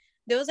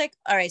 There was like,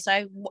 all right,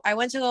 so I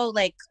went to go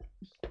like,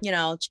 you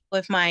know,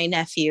 with my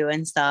nephew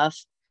and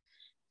stuff.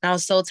 And I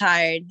was so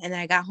tired. And then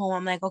I got home.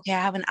 I'm like, okay,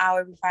 I have an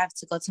hour before I have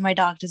to go to my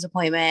doctor's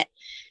appointment.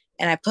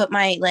 And I put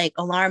my like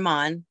alarm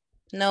on.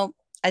 Nope,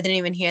 I didn't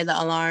even hear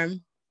the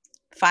alarm.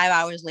 5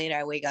 hours later,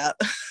 I wake up.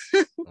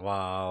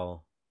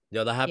 Wow.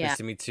 Yo, that happens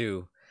to me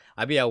too.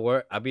 I'd be at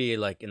work. I'd be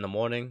like in the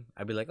morning.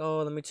 I'd be like,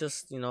 oh, let me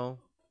just,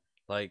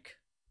 like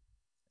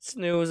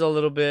snooze a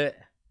little bit.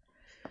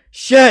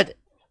 Shit!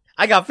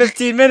 I got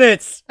 15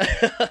 minutes.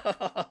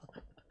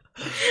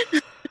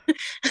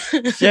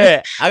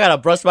 Shit! I gotta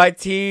brush my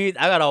teeth.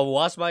 I gotta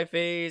wash my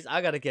face.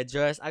 I gotta get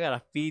dressed. I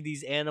gotta feed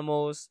these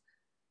animals.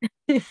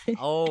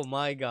 Oh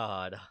my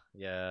god!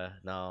 Yeah,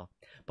 no.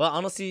 But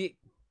honestly,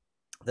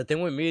 the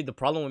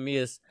problem with me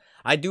is,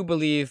 I do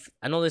believe.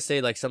 I know they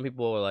say like some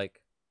people are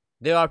like,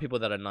 there are people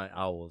that are night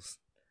owls.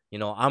 You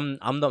know, I'm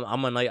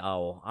a night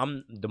owl.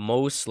 I'm the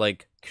most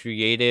like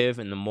creative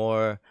and the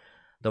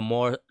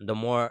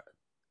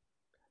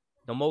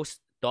most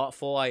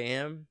thoughtful I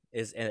am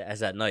is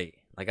as at night.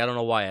 Like I don't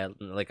know why.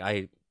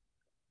 I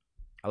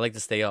like to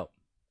stay up.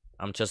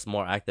 I'm just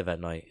more active at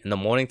night. In the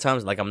morning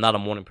times, like I'm not a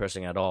morning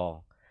person at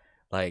all.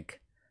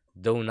 Like,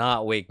 do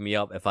not wake me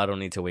up if I don't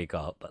need to wake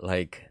up.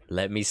 Like,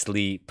 let me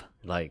sleep.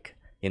 Like,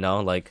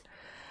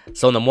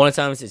 so in the morning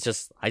times, it's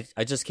just I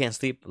just can't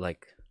sleep.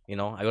 Like, I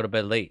go to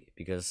bed late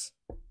because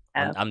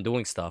I'm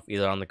doing stuff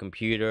either on the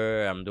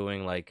computer. I'm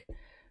doing like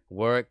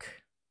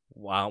work.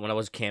 Wow, when I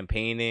was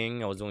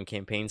campaigning, I was doing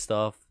campaign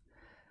stuff.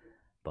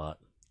 But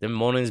the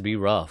mornings be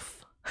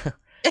rough.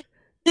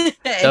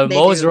 The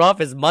most rough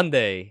is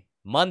Monday.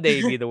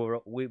 Monday be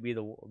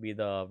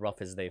the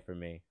roughest day for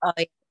me. Oh,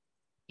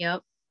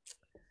 yep.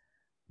 I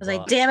was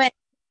like, damn it,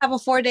 have a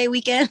 4-day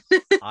weekend.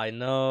 I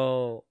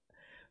know.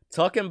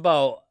 Talking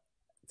about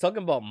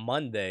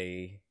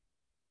Monday.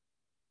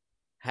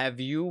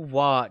 Have you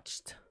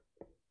watched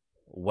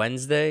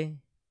Wednesday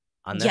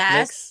on Netflix?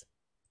 Yes,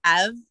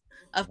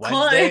 of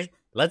Wednesday? course.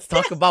 Let's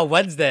talk about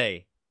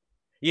Wednesday.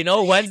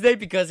 Wednesday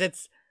because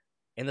it's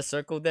Inner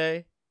Circle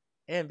Day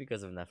and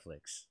because of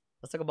Netflix.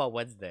 Let's talk about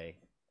Wednesday.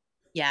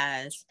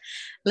 Yes.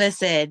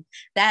 Listen,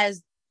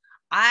 first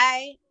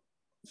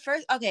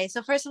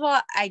of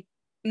all, I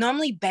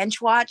normally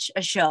bench watch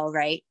a show,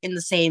 right, in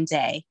the same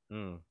day.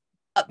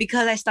 But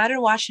because I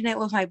started watching it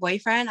with my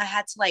boyfriend, I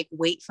had to like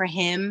wait for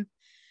him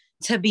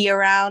to be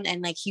around,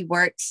 and like he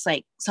works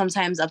like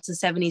sometimes up to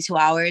 72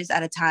 hours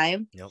at a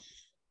time. Yep.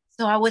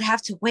 So I would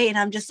have to wait, and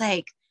I'm just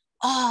like,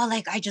 oh,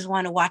 like I just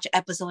want to watch an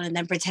episode and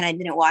then pretend I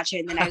didn't watch it,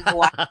 and then I go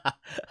watch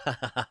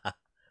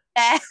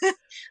that.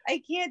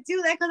 I can't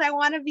do that because I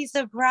want to be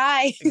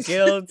surprised.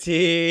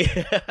 Guilty.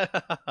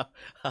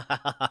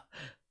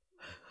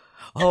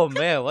 Oh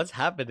man, what's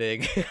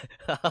happening?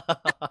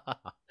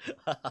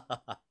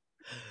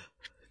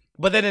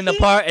 But then in the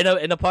part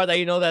in the part that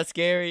you know that's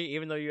scary,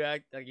 even though you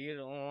act like you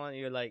don't want,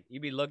 you're like you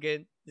be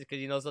looking just because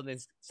you know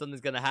something's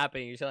gonna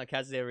happen. You're trying to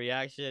catch their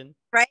reaction.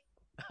 Right.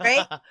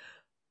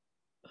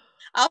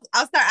 I'll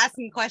start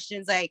asking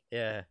questions like,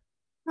 yeah.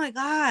 oh my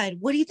God,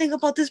 what do you think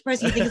about this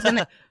person? You think it's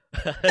gonna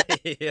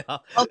yeah.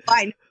 oh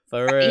fine.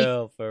 For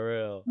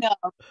real. No,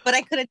 but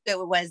I couldn't do it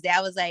with Wednesday.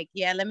 I was like,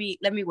 yeah, let me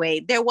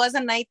wait. There was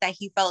a night that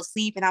he fell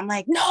asleep, and I'm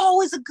like,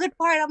 no, it's a good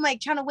part. I'm like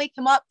trying to wake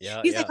him up.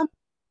 He's like,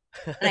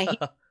 and I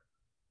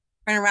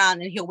turn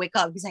around and he'll wake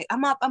up. He's like,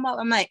 I'm up. I'm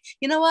like,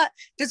 you know what?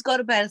 Just go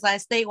to bed. So I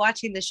stay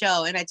watching the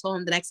show. And I told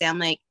him the next day, I'm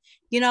like,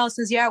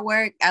 since you're at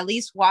work, at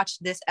least watch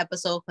this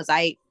episode because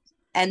I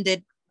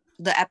ended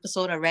the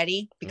episode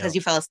already because you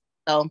fell asleep.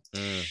 So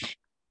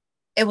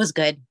it was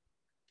good.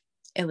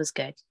 It was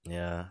good.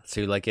 Yeah.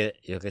 So you like it?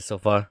 You okay so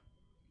far?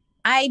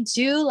 I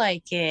do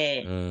like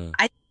it.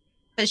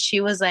 Because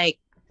she was like,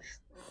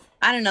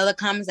 I don't know, the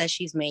comments that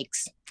she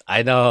makes.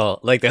 I know.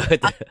 Like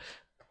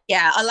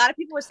yeah, a lot of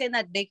people were saying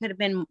that they could have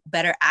been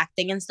better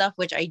acting and stuff,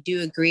 which I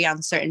do agree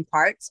on certain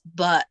parts.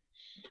 But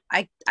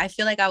I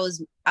feel like I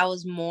was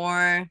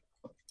more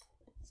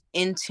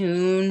in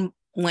tune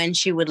when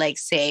she would like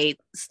say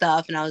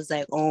stuff, and I was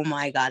like, oh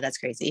my God, that's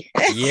crazy.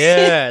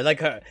 Yeah,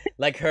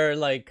 like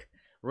her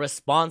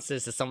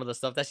responses to some of the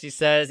stuff that she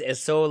says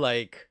is so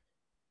like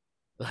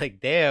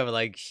damn,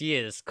 like she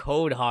is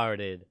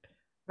cold-hearted,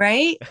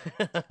 right?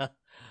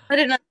 But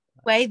in a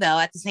way though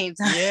at the same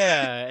time.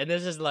 Yeah, and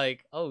it's just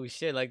like, oh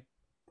shit, like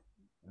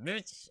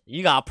bitch,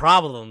 you got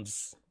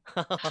problems.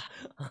 I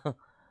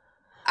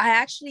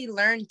actually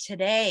learned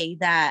today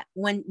that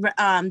when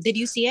did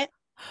you see it?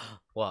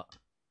 What?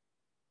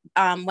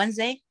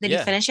 Wednesday? Did you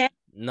finish it?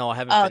 No, I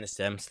haven't finished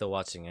it. I'm still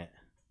watching it.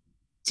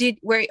 Did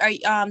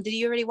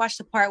you already watch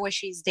the part where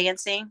she's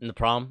dancing? In the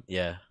prom?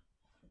 Yeah.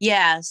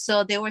 Yeah.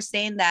 So they were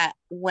saying that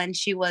when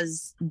she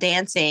was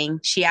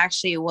dancing, she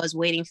actually was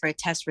waiting for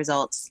test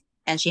results,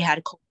 and she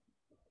had COVID.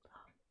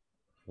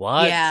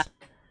 What?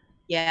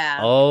 Yeah.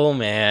 Oh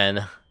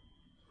man.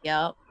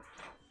 Yep.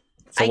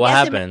 So what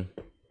happened?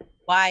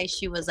 Why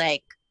she was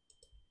like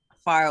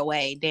far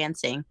away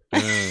dancing.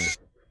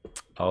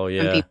 Oh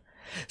yeah.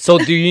 So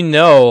do you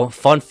know,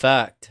 fun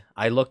fact,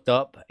 I looked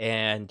up,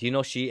 and do you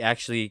know she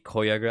actually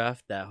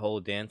choreographed that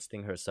whole dance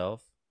thing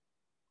herself?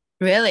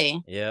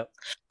 Really? Yep.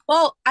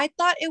 Well, I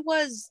thought it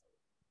was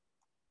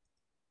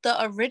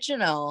the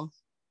original.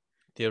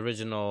 The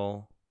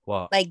original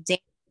what? Like the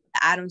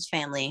Addams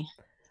Family,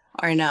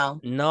 or no?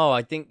 No,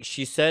 I think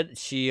she said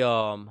she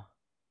I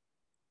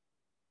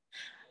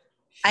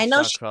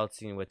know shot crowd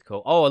scene with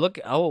COVID. Oh look!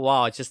 Oh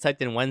wow! I just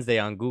typed in Wednesday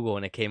on Google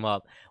and it came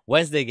up.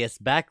 Wednesday gets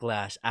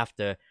backlash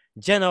after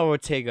Jenna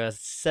Ortega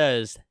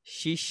says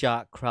she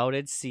shot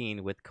crowded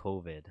scene with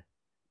COVID.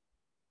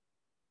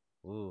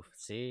 Ooh,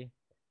 see,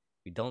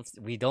 we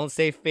don't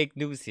say fake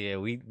news here.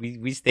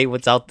 We state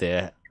what's out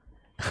there.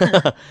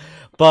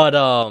 But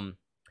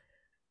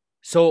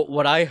so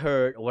what I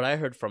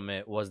heard from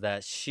it was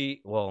that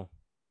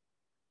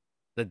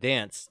the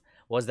dance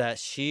was that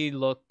she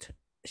looked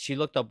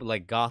up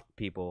like goth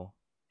people,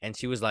 and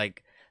she was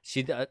like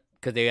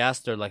because they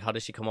asked her like how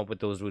did she come up with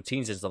those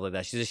routines and stuff like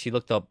that. She said she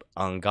looked up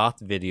on goth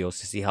videos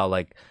to see how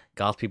like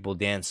goth people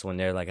dance when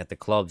they're like at the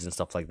clubs and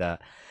stuff like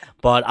that.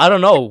 But I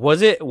don't know,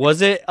 was it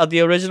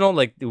the original?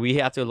 Like, do we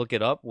have to look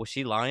it up? Was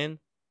she lying?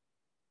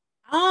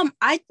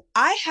 I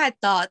had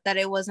thought that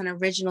it was an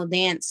original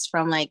dance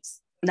from like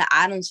the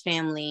Addams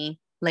Family,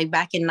 like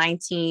back in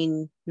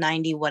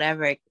 1990,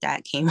 whatever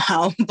that came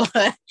out.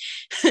 But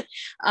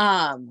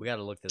we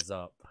gotta look this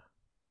up.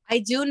 I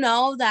do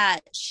know that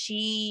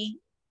she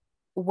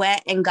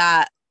went and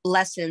got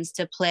lessons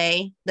to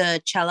play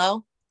the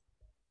cello.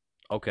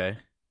 Okay.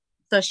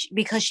 So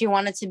because she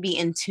wanted to be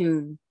in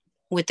tune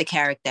with the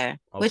character,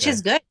 which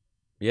is good.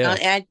 Yeah.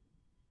 And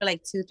for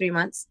like 2-3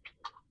 months.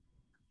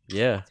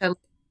 Yeah. So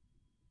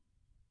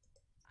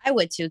I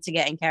would too, to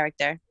get in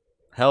character.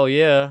 Hell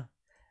yeah.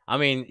 I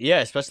mean,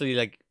 yeah, especially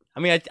like,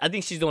 I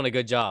think she's doing a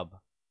good job.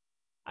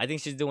 I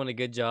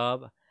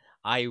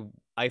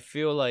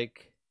feel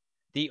like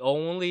the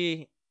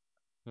only,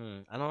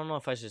 I don't know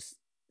if I should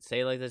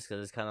say it like this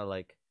because it's kind of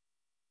like,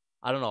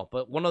 I don't know.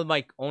 But one of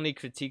my only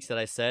critiques that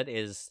I said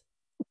is,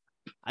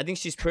 I think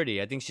she's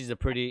pretty. I think she has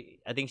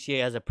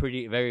a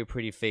very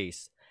pretty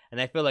face. And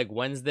I feel like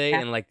Wednesday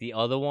and like the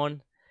other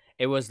one,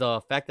 it was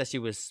the fact that she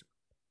was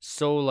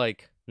so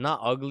like, not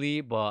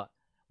ugly, but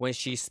when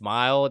she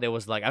smiled, it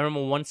was like, I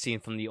remember one scene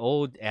from the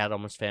old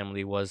Addams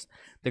Family was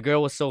the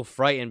girl was so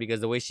frightened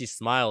because the way she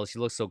smiled, she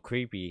looked so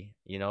creepy,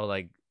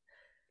 like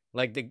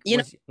Like the You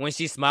know, when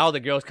she smiled, the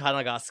girls kind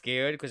of got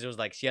scared because it was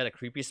like she had a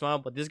creepy smile.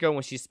 But this girl,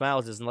 when she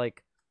smiles, isn't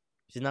like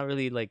she's not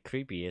really like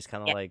creepy. It's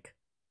kind of yeah, like,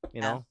 you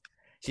yeah, know,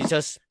 she's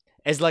just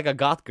it's like a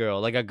goth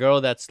girl, like a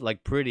girl that's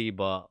like pretty,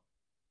 but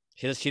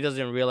she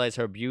doesn't realize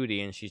her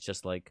beauty, and she's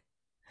just like,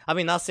 I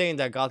mean, not saying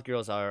that goth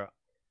girls are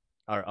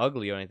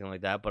ugly or anything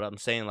like that, but I'm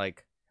saying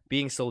like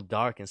being so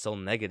dark and so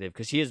negative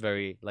because she is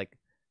very like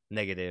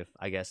negative,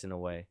 I guess, in a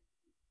way.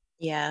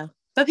 yeah.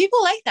 But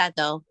people like that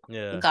though.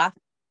 Yeah, Goth,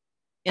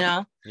 you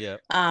know. yeah,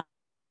 Um,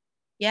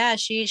 yeah,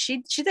 she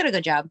did a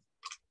good job.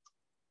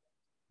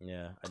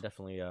 yeah. I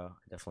definitely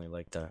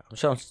like that. I'm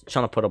trying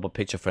to put up a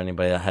picture for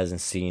anybody that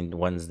hasn't seen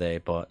Wednesday,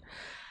 but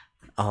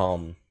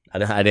I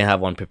didn't have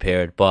one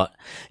prepared, but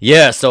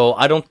yeah. So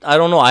I don't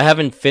know. I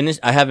haven't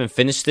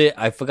finished it.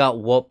 I forgot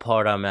what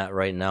part I'm at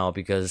right now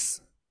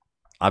because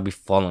I'll be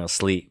falling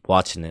asleep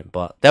watching it.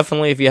 But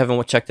definitely, if you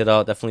haven't checked it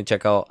out, definitely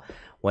check out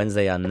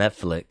Wednesday on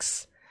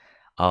Netflix.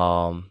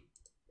 Um,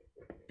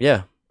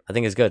 yeah, I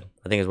think it's good.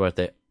 I think it's worth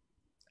it.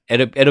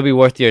 It'll be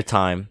worth your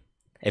time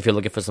if you're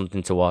looking for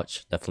something to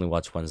watch. Definitely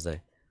watch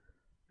Wednesday.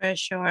 For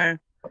sure.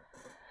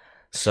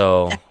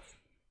 So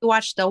You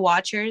watched The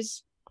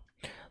Watchers?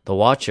 The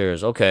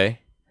Watchers, okay.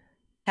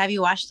 Have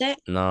you watched it?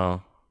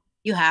 No,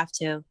 You have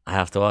to. I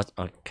have to watch.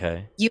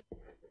 Okay. You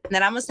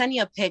Then I'm gonna send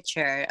you a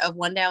picture of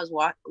one day I was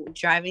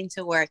driving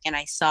to work and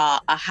I saw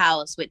a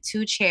house with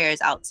two chairs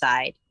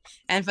outside.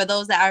 And for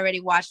those that already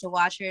watched The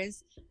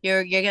Watchers,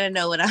 you're gonna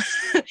know what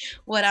I'm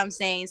what I'm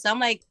saying. So I'm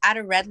like at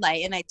a red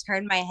light and I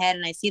turn my head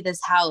and I see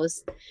this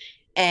house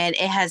and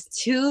it has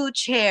two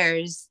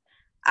chairs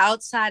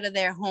outside of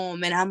their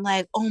home and I'm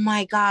like, oh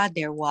my god,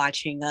 they're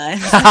watching us.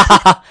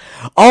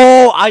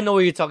 Oh, I know what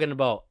you're talking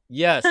about.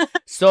 Yes.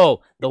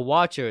 So The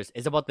Watchers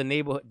is about the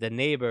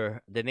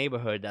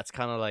neighborhood that's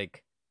kind of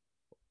like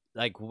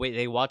wait,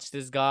 they watch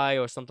this guy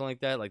or something like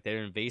that. Like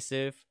they're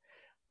invasive.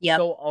 Yep.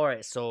 So all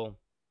right. So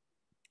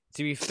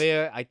to be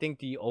fair, I think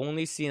the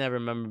only scene I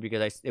remember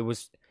because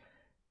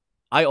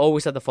I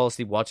always had to fall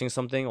asleep watching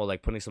something or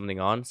like putting something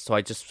on. So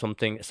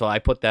I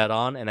put that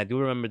on, and I do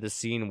remember the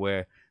scene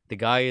where the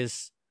guy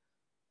is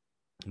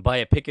by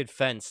a picket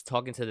fence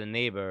talking to the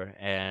neighbor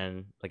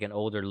and like an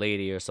older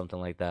lady or something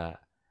like that.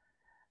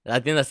 I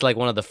think that's like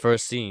one of the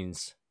first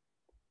scenes.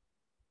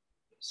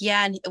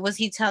 Yeah, and was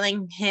he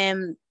telling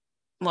him,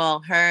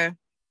 well, her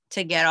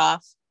to get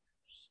off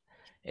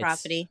It's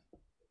property?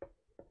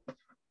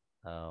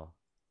 oh,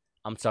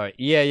 I'm sorry.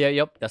 Yeah, yeah,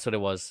 yep. That's what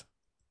it was.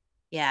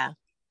 Yeah.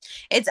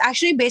 It's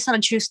actually based on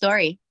a true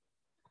story.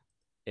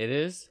 It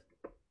is.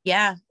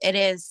 Yeah, it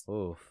is.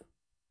 Oof.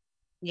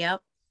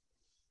 Yep.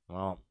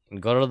 Well,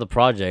 go to the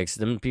projects.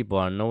 Them people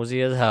are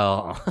nosy as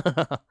hell.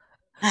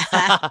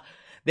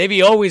 They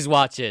be always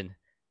watching.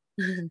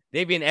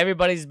 They be in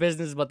everybody's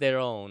business but their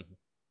own.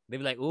 They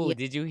be like, "Ooh, Yeah.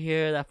 did you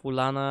hear that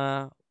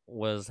Fulana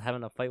was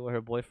having a fight with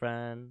her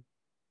boyfriend?"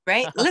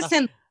 Right?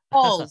 Listen,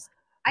 Pauls.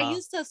 I Huh?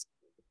 used to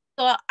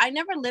so I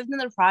never lived in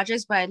the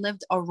projects, but I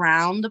lived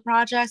around the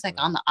projects, like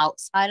on Mm. the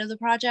outside of the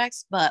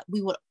projects. But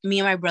me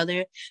and my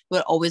brother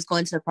would always go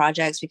into the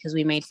projects because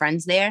we made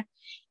friends there.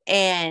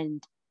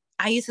 And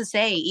I used to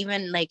say,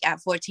 even like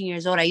at 14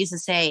 years old, I used to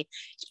say,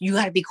 you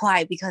got to be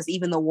quiet because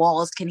even the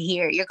walls can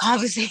hear your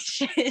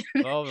conversation.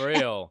 For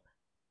real.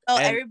 So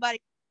And everybody,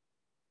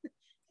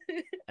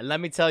 and let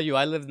me tell you,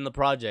 I lived in the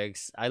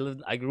projects.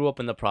 I grew up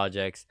in the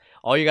projects.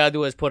 All you gotta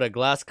do is put a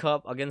glass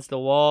cup against the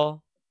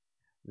wall.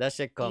 That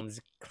shit comes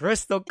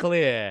crystal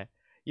clear.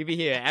 You be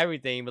hearing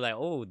everything. You be like,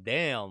 "Oh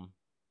damn,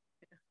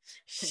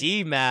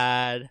 she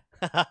mad."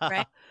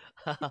 right?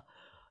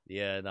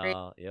 Yeah,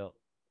 no, yep.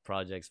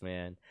 Projects,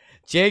 man.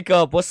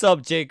 Jacob, what's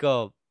up,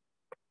 Jacob?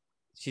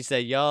 She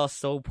said, "Y'all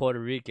so Puerto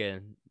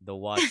Rican, the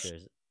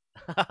Watchers."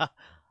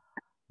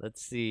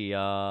 Let's see.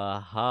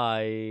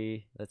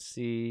 Hi. Let's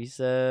see. He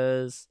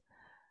says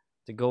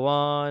to go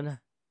on.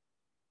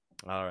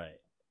 All right.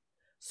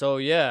 So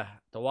yeah,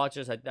 the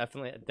Watchers. I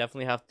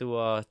definitely have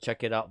to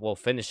check it out. Well,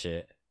 finish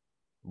it,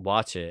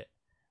 watch it.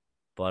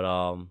 But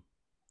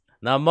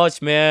not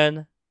much,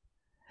 man.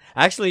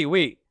 Actually,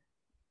 wait.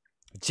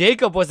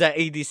 Jacob was at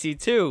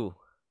ADC too.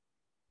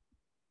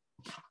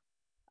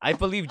 I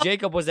believe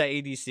Jacob was at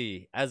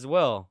ADC as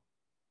well.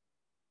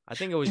 I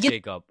think it was You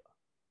Jacob.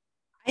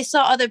 I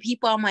saw other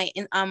people on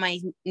my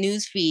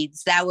news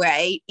feeds that were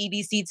at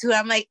EDC too.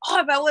 I'm like, oh,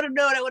 if I would have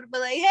known, I would have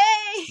been like,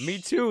 hey. Me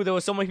too. There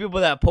was so many people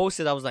that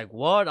posted. I was like,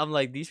 what? I'm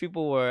like, these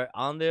people were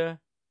on there.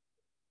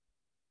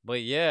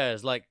 But yeah,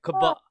 it's like,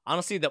 but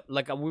honestly,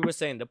 like we were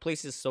saying, the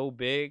place is so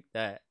big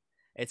that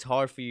it's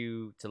hard for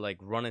you to like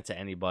run into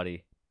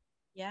anybody.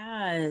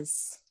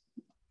 Yes.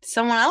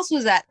 Someone else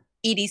was at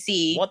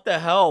EDC. What the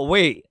hell?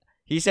 Wait.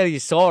 He said he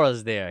saw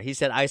us there. He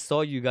said, I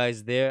saw you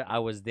guys there. I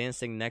was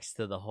dancing next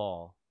to the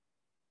hall.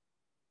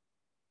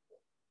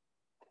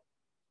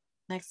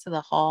 Next to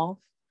the hall.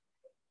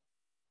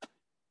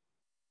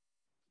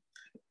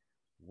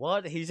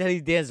 What? He said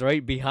he danced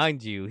right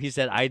behind you. He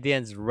said, I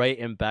danced right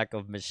in back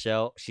of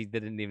Michelle. She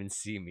didn't even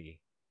see me.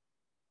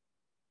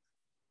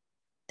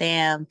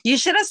 Damn. You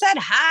should have said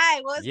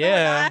hi. What's going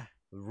Yeah. on?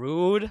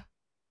 Rude.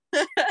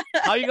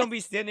 How are you gonna be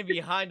standing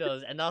behind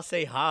us and not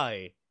say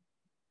hi?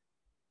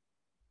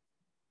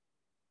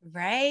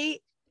 Right?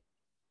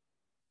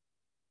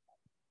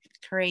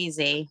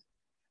 Crazy.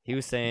 He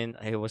was saying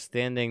he was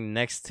standing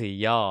next to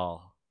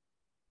y'all.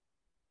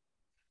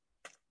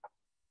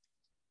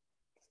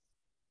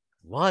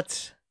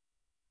 What?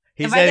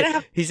 He Am I said gonna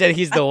have? he said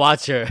he's the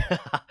watcher.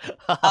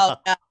 Oh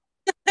no.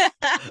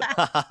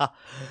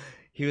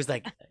 He was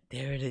like,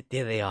 there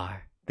they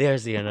are.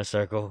 There's the inner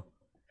circle.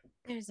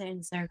 There's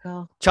an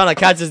circle. Trying to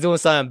catch us doing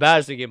something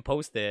bad so we can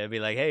post it and be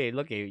like, hey,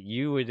 look,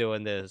 you were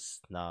doing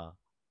this. Nah.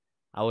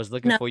 I was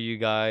looking No. for you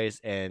guys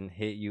and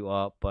hit you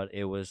up, but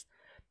it was,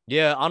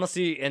 yeah,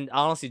 honestly,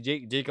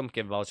 Jacob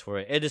can vouch for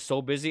it. It is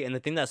so busy, and the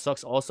thing that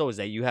sucks also is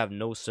that you have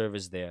no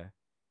service there.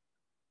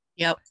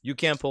 Yep. You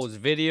can't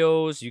post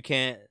videos. You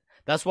can't.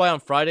 That's why on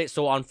Friday.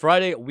 So on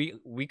Friday,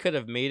 we could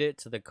have made it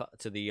to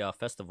the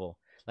festival.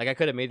 Like I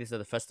could have made it to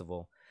the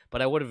festival,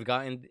 but I would have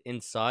gotten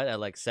inside at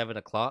like 7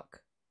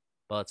 o'clock.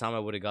 By the time I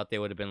would have got there,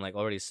 it would have been like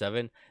already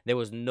 7. There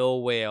was no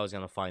way I was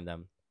gonna find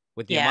them.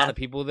 With the amount Yeah. of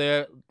people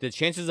there, the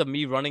chances of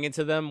me running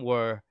into them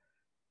were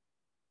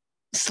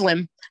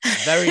Slim.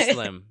 very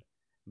slim,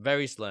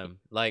 very slim.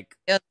 Like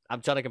Yep.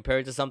 I'm trying to compare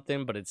it to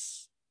something, but it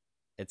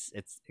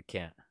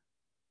can't.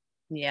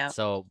 Yeah.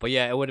 So, but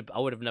yeah, I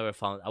would have never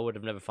found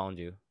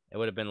you. It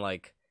would have been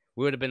like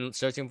we would have been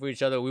searching for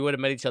each other. We would have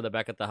met each other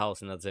back at the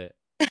house, and that's it.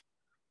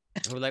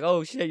 And we're like,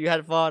 oh shit, you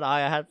had fun. I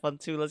had fun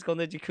too. Let's go in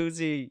the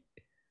jacuzzi.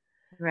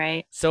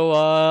 Right.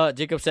 So,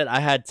 Jacob said I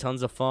had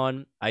tons of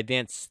fun. I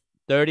danced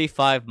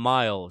 35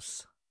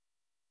 miles.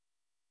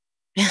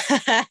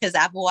 His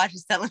Apple Watch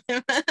is telling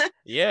him.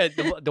 Yeah,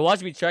 the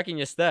watch be tracking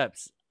your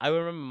steps. I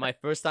remember my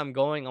first time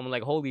going. I'm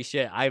like, holy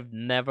shit, I've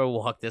never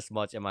walked this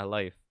much in my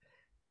life.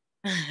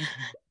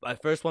 My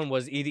first one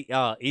was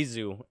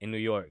Izu in New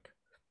York.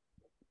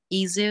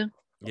 Izu.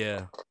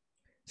 Yeah.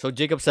 So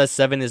Jacob says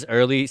 7 is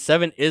early.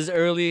 7 is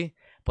early,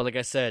 but like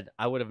I said,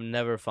 I would have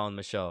never found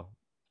Michelle.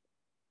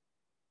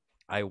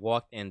 I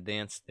walked and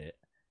danced it.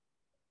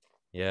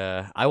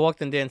 Yeah, I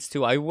walked and danced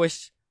too. I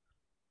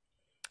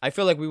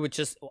feel like we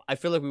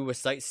were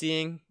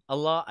sightseeing a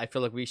lot. I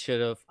feel like we should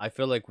have. I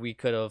feel like we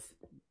could have.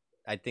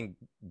 I think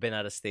been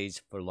at a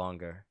stage for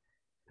longer.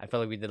 I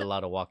felt like we did a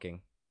lot of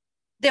walking.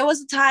 There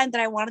was a time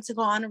that I wanted to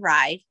go on a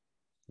ride.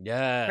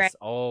 Yes. Right.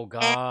 Oh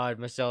God,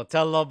 Michelle,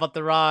 tell them about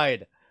the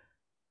ride.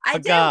 I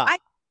Forgot.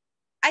 didn't.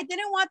 I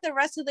didn't want the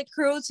rest of the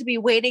crew to be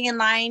waiting in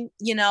line,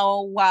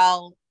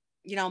 while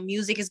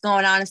music is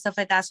going on and stuff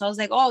like that. So I was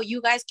like, oh,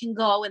 you guys can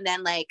go, and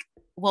then like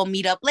we'll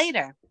meet up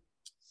later,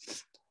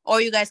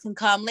 or you guys can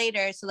come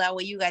later, so that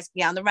way you guys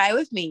can get on the ride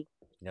with me.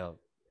 No.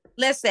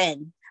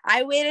 Listen,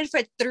 I waited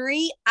for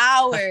 3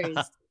 hours.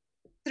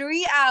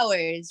 3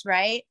 hours,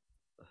 right?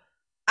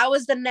 I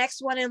was the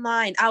next one in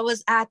line. I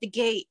was at the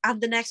gate. I'm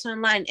the next one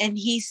in line. And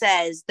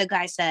the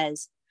guy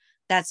says,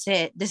 that's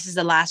it. This is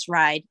the last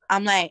ride.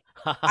 I'm like,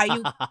 are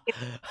you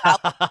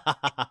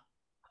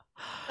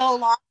so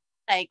long?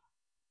 Like,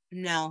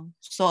 no,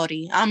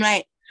 sorry. I'm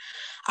like,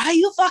 are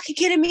you fucking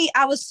kidding me?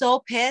 I was so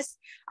pissed.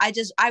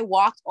 I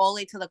walked all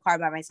the way to the car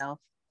by myself.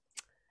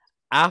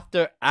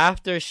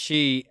 After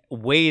she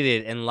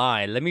waited in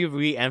line, let me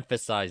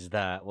re-emphasize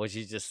that what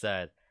she just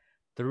said.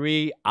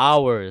 3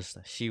 hours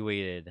she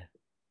waited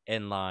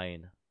in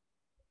line.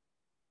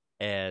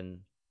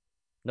 And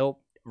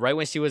nope, right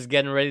when she was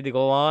getting ready to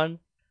go on,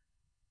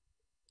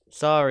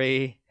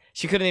 sorry.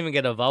 She couldn't even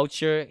get a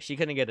voucher. She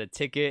couldn't get a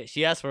ticket.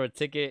 She asked for a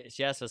ticket.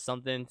 She asked for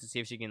something to see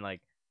if she can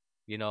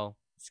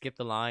skip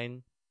the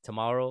line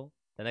tomorrow,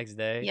 the next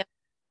day. Yep.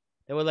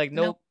 They were like,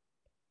 nope.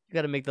 You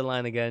gotta make the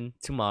line again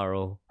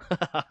tomorrow.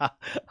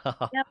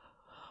 Yep.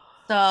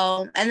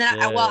 So, and then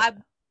I walked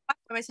by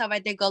myself. I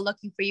did go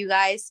looking for you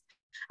guys.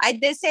 I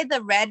did say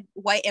the red,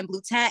 white, and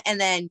blue tent, and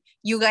then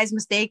you guys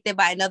mistaked it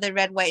by another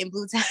red, white, and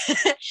blue tent.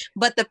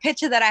 But the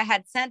picture that I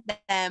had sent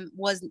them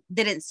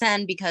didn't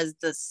send because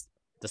the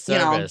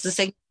service, the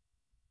signal.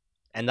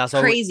 And that's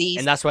crazy.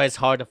 And that's why it's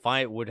hard to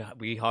find. Would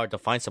be hard to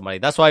find somebody.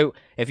 That's why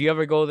if you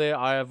ever go there,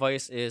 our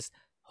advice is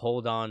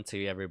hold on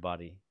to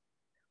everybody.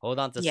 Hold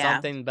on to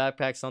something,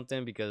 backpack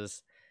something,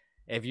 because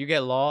if you get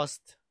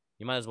lost,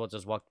 you might as well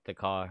just walk to the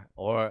car.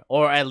 Or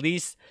at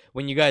least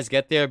when you guys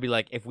get there, be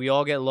like, if we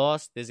all get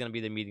lost, this is going to be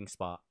the meeting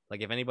spot.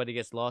 Like, if anybody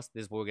gets lost,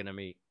 this is where we're going to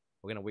meet.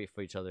 We're going to wait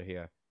for each other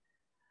here.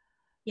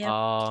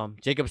 Yeah.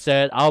 Jacob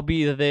said, I'll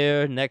be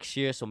there next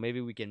year, so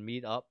maybe we can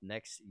meet up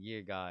next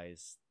year,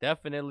 guys.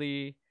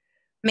 Definitely.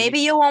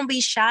 Maybe you won't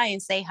be shy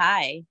and say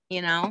hi,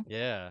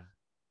 Yeah.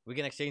 We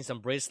can exchange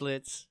some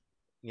bracelets.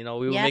 We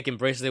were making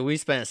bracelets. We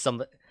spent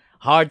some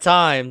hard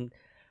time.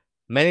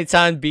 Many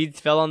times beads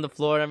fell on the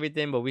floor and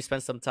everything, but we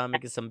spent some time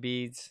making some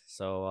beads.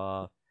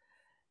 So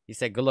he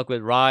said, good luck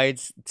with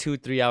rides.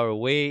 2-3 hour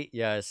wait.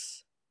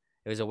 Yes.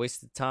 It was a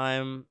waste of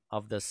time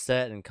of the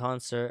set and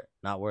concert.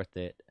 Not worth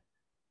it.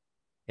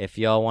 If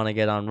y'all want to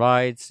get on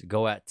rides,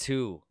 go at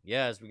 2.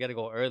 Yes, we got to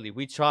go early.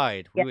 We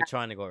tried. We were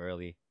trying to go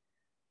early.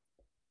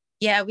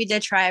 Yeah, we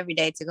did try every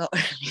day to go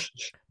early.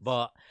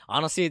 But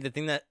honestly, the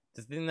thing that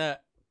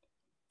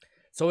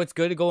So it's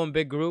good to go in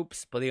big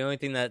groups, but the only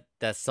thing that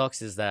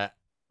sucks is that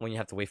when you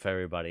have to wait for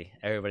everybody.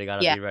 Everybody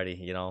gotta Yeah. be ready,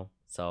 you know.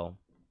 So,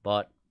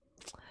 but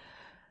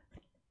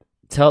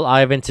tell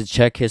Ivan to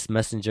check his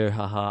messenger.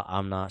 Haha,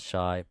 I'm not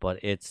shy, but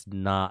it's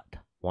not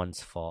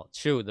one's fault.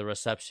 True, the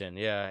reception.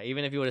 Yeah,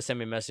 even if you would have sent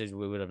me a message,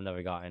 we would have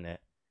never gotten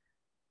it.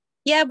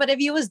 Yeah, but if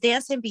you was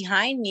dancing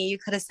behind me, you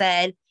could have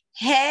said,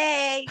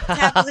 "Hey,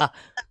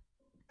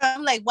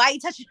 I'm like, why are you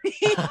touching me?"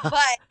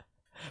 But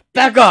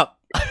back up.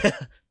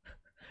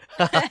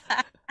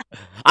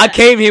 I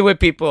came here with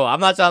people. I'm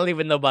not trying to leave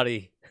with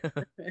nobody.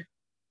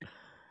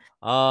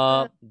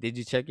 Did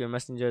you check your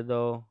messenger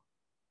though?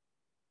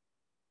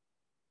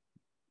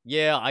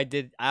 Yeah, I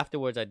did.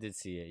 Afterwards, I did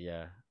see it.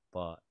 Yeah,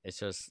 but it's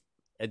just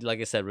like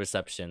I said,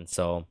 reception.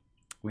 So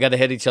we got to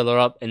hit each other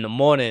up in the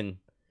morning.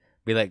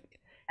 Be like,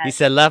 he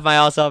said, left my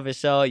house off his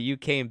show. You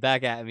came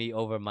back at me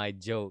over my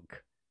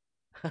joke.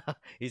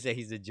 He said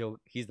he's the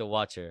joke. He's the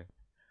watcher.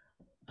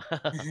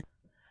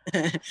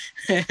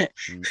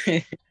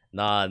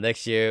 Nah,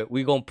 next year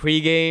we gonna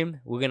pregame.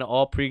 We're gonna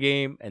all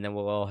pregame, and then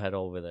we'll all head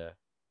over there.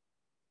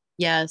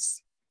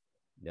 Yes.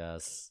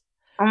 Yes.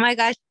 Oh my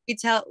gosh! You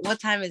tell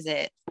what time is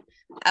it?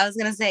 I was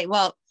gonna say,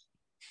 well,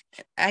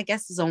 I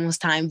guess it's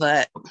almost time,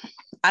 but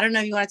I don't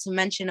know if you wanted to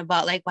mention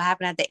about like what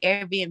happened at the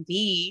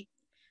Airbnb.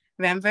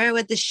 Remember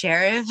with the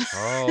sheriff?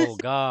 Oh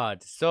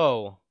God!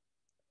 So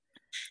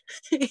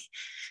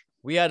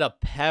we had a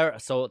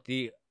So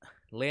the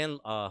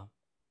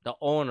the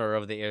owner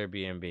of the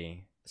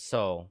Airbnb.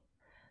 So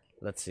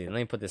let's see. Let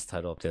me put this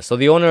title up there. So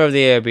the owner of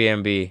the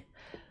Airbnb,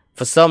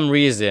 for some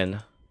reason,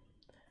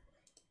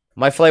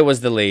 my flight was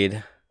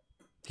delayed,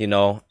 you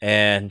know,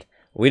 and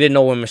we didn't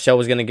know when Michelle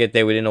was gonna get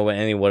there. We didn't know when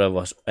any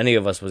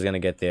of us was gonna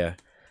get there.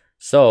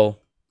 So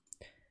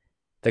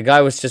the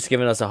guy was just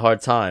giving us a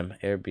hard time.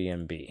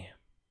 Airbnb.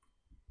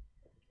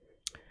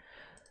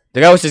 The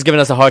guy was just giving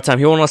us a hard time.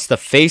 He wanted us to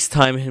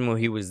FaceTime him when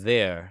he was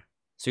there,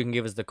 so he can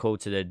give us the code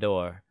to the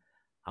door.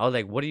 I was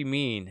like, "What do you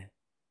mean,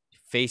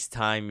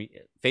 FaceTime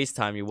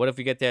you? What if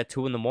we get there at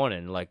 2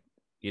 a.m? Like,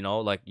 you know,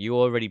 like you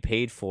already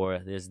paid for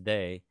this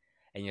day,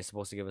 and you're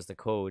supposed to give us the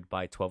code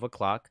by 12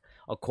 o'clock,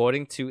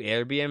 according to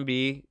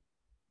Airbnb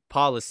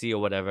policy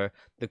or whatever.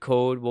 The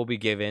code will be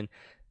given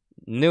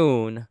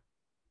noon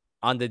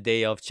on the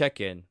day of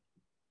check-in."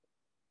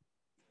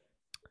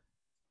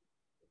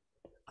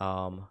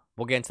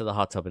 We'll get into the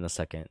hot tub in a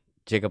second.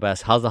 Jacob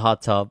asks, "How's the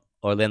hot tub?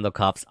 Orlando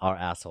cops are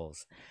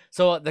assholes."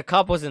 So the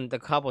cop wasn't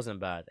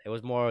bad. It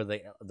was more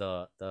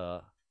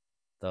the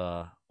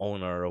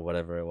owner or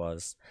whatever it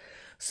was.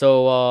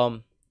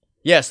 So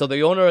yeah. So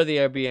the owner of the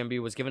Airbnb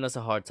was giving us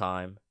a hard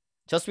time.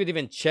 Just we'd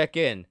even check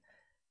in.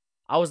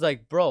 I was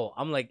like, bro.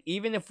 I'm like,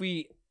 even if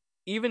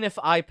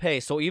I pay.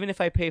 So even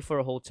if I pay for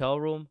a hotel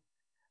room,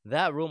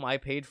 that room I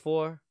paid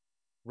for,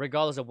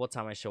 regardless of what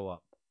time I show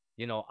up.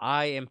 You know,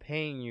 I am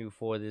paying you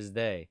for this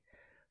day.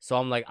 So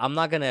I'm like, I'm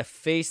not going to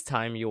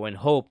FaceTime you and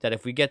hope that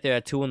if we get there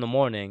at 2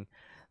 a.m,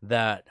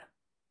 that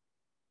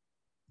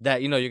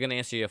you know, you're going to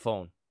answer your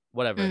phone.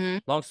 Whatever.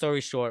 Mm-hmm. Long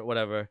story short,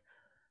 whatever.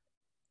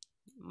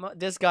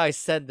 This guy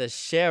said the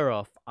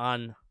sheriff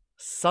on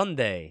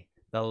Sunday,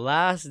 the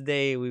last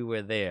day we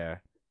were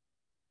there,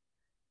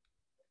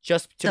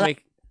 just to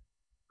make...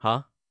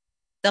 Huh?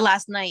 The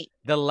last night.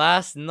 The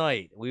last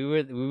night.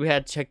 We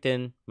had checked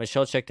in.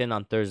 Michelle checked in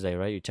on Thursday,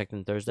 right? You checked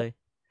in Thursday?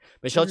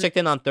 Michelle checked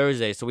in on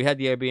Thursday, so we had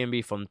the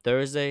Airbnb from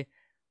Thursday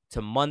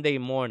to Monday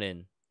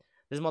morning.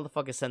 This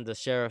motherfucker sent the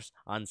sheriffs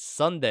on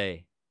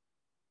Sunday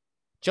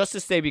just to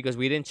stay because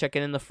we didn't check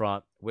in the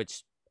front,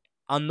 which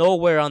on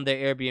nowhere on the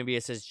Airbnb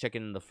it says check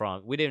in the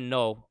front. We didn't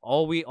know.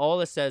 All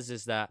it says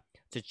is that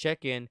to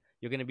check in,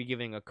 you're gonna be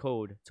giving a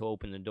code to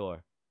open the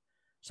door.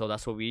 So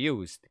that's what we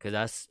used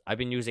because I've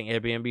been using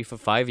Airbnb for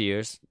 5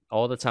 years.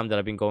 All the time that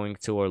I've been going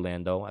to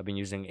Orlando, I've been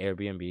using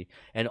Airbnb.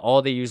 And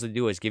all they usually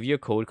do is give you a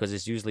code because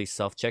it's usually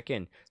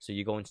self-check-in. So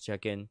you go into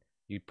check-in,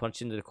 you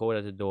punch into the code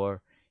at the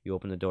door, you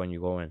open the door, and you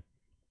go in.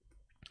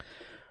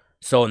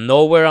 So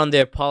nowhere on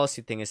their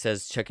policy thing it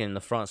says check-in in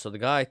the front. So the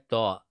guy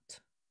thought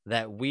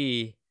that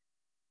we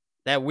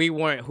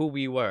weren't who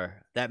we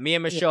were. That me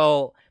and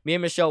Michelle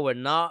were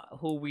not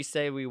who we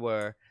say we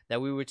were. That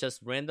we were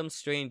just random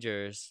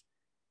strangers.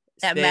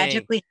 That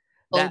magically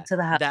code to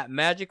the house. That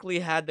magically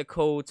had the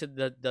code to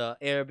the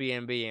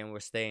Airbnb and we're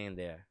staying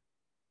there.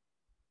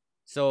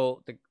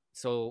 So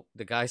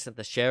the guy sent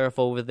the sheriff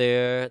over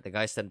there. The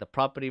guy sent the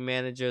property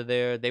manager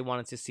there. They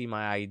wanted to see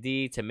my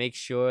ID to make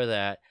sure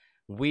that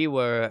we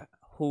were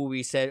who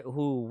we said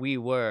who we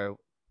were.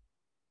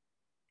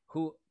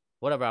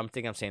 Whatever, I'm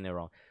thinking I'm saying it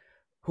wrong.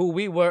 Who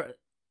we were.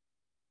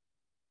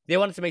 They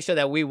wanted to make sure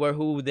that we were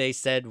who we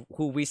said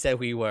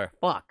we were.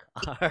 Fuck.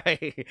 All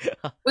right.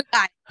 We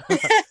got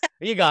it.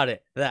 You got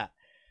it. That.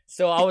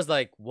 So I was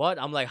like, what?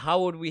 I'm like,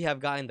 how would we have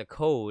gotten the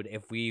code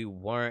if we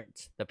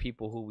weren't the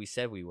people who we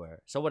said we were?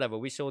 So whatever.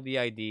 We showed the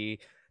ID.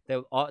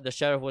 The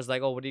sheriff was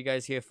like, oh, what are you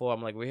guys here for?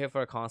 I'm like, we're here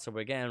for a concert.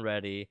 We're getting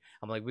ready.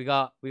 I'm like, we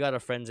got our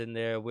friends in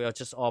there. We are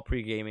just all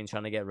pre-gaming,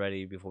 trying to get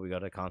ready before we go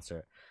to the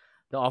concert.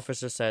 The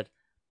officer said,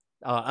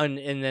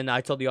 And then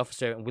I told the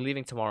officer, we're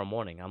leaving tomorrow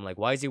morning. I'm like,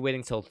 why is he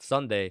waiting till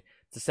Sunday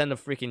to send a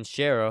freaking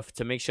sheriff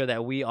to make sure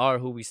that we are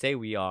who we say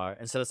we are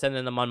instead of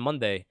sending them on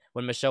Monday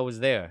when Michelle was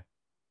there?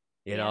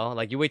 You Yeah. know,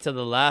 like you wait till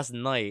the last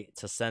night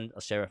to send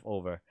a sheriff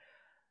over.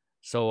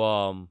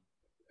 So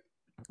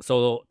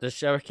the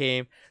sheriff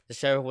came. The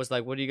sheriff was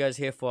like, "What are you guys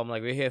here for?" I'm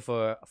like, "We're here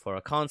for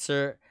a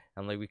concert."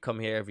 And like we come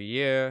here every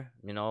year,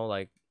 you know,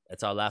 like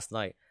it's our last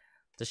night.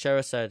 The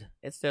sheriff said,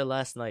 "It's their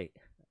last night,"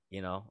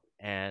 you know,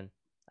 and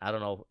I don't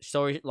know.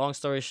 Long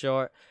story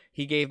short,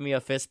 he gave me a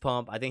fist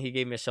pump. I think he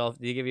gave me a shelf.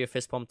 Did he give you a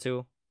fist pump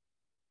too?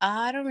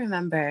 I don't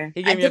remember.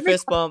 He gave me a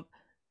fist pump.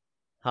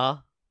 Huh?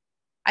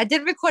 I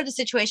did record the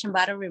situation,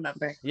 but I don't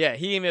remember. Yeah,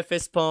 he gave me a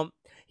fist pump.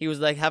 He was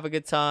like, "Have a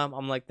good time."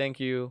 I'm like, "Thank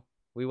you."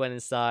 We went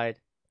inside.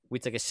 We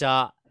took a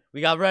shot.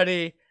 We got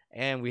ready,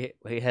 and we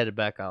headed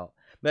back out.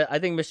 But I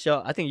think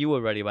Michelle, I think you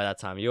were ready by that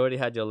time. You already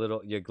had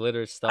your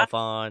glitter stuff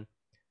on.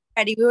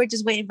 Ready. We were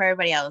just waiting for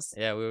everybody else.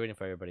 Yeah, we were waiting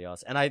for everybody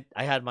else. And I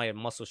had my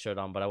muscle shirt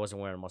on, but I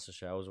wasn't wearing a muscle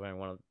shirt. I was wearing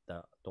one of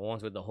the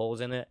ones with the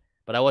holes in it.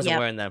 But I wasn't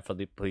wearing that for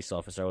the police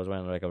officer. I was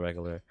wearing like a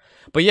regular.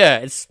 But yeah,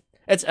 it's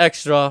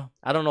extra.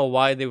 I don't know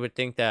why they would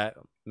think that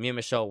me and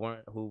Michelle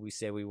weren't who we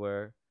say we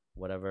were,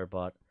 whatever.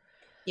 But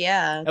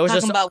yeah, it was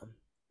talking just about.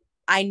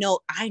 I know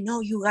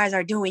you guys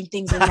are doing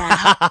things in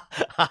that.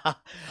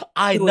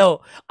 I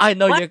know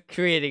what? You're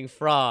creating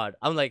fraud.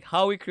 I'm like,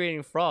 how are we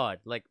creating fraud?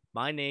 Like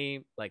my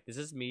name, like this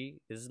is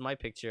me, this is my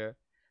picture.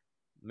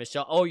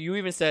 Michelle, oh, you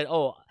even said,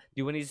 "Oh, do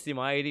you want to see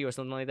my ID?" or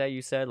something like that.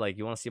 You said like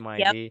you want to see my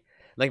ID.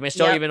 Like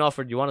Michelle even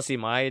offered, "You want to see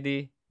my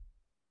ID?"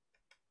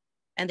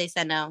 And they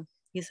said no.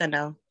 You said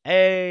no.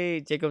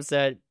 Hey, Jacob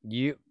said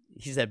he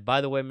said,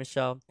 "By the way,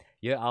 Michelle,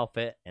 your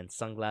outfit and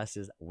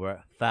sunglasses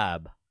were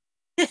fab."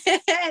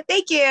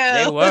 Thank you.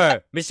 They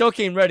were. Michelle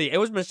came ready. It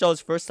was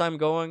Michelle's first time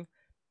going,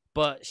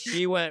 but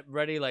she went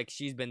ready like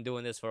she's been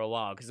doing this for a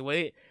while. Because the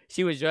way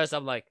she was dressed,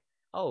 I'm like,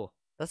 oh,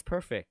 that's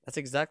perfect. That's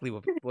exactly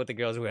what the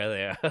girls wear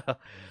there.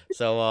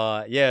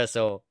 So yeah,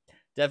 so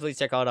definitely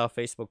check out our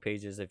Facebook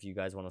pages if you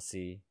guys want to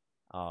see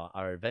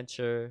our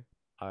adventure,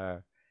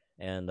 yeah,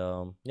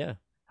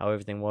 how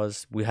everything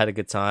was. We had a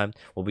good time.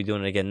 We'll be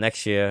doing it again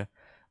next year.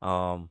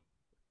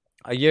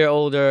 A year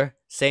older,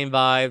 same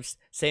vibes,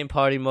 same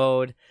party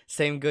mode,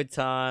 same good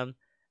time,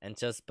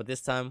 but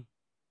this time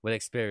with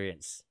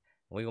experience.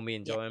 We're gonna be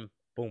enjoying.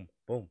 Boom,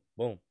 boom,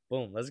 boom,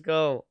 boom. Let's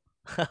go.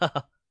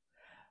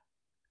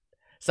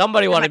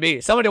 Somebody wanted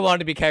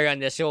to be carried on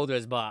their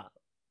shoulders, but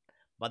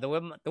the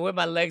way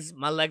my legs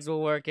were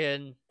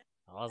working,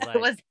 I was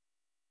like,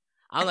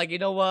 I'm like, you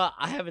know what?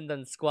 I haven't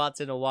done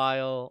squats in a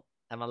while,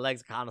 and my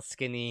legs kind of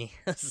skinny,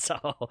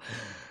 so.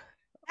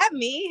 At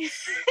me.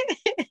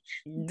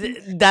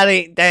 That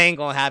ain't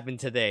gonna happen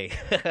today.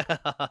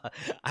 I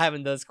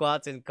haven't done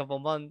squats in a couple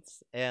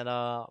months, and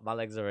my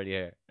legs are already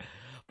here.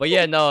 But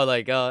yeah, no,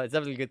 like it's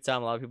definitely a good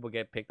time. A lot of people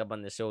get picked up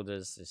on their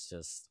shoulders. It's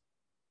just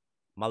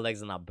my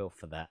legs are not built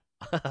for that.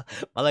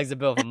 My legs are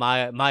built for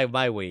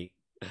my weight.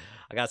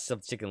 I got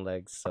some chicken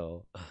legs,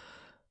 so.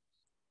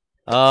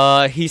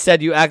 He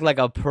said you act like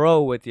a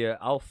pro with your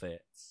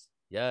outfits.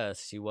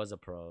 Yes, she was a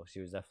pro.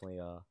 She was definitely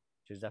a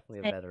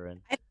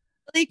veteran.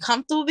 Really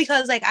comfortable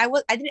because like I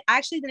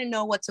didn't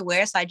know what to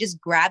wear, so I just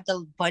grabbed a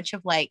bunch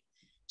of like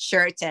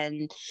shirts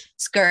and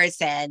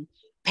skirts and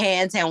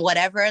pants and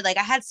whatever. Like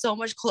I had so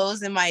much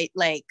clothes in my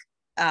like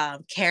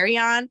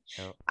carry-on.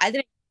 Oh. I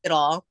didn't use it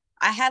all.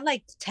 I had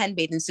like 10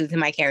 bathing suits in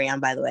my carry-on,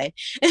 by the way.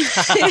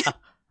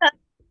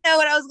 Know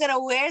what I was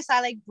gonna wear, so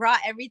I like brought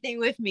everything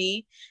with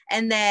me.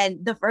 And then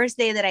the first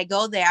day that I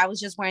go there, I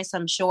was just wearing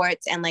some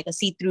shorts and like a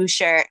see-through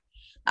shirt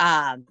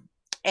and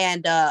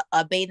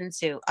a bathing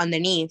suit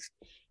underneath.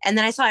 And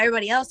then I saw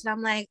everybody else, and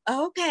I'm like,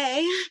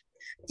 okay,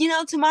 you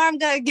know, tomorrow I'm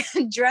gonna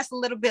dress a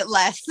little bit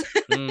less.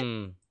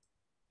 Yep.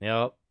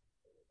 So,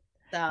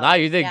 nah,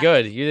 you did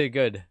good. You did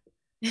good.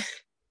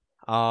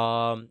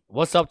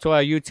 What's up to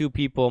our YouTube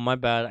people? My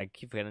bad, I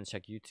keep forgetting to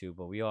check YouTube,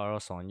 but we are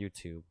also on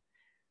YouTube.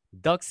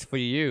 Ducks for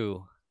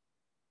you.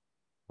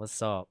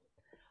 What's up?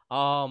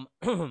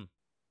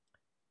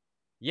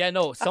 Yeah,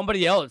 no,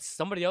 somebody else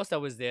that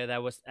was there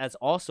has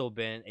also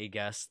been a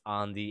guest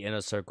on the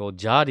Inner Circle.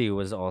 Jody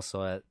was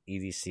also at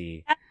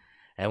EDC.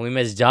 And we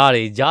missed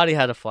Jody. Jody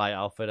had a fly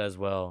outfit as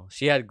well.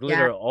 She had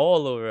glitter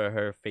all over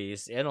her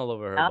face and all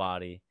over her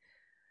body.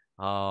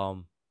 I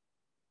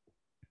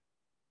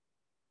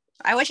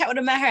wish I would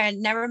have met her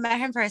and never met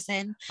her in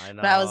person. I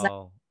know. But I was like,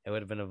 it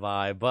would have been a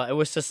vibe. But it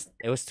was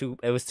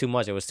too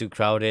much. It was too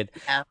crowded.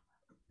 Yeah.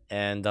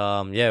 And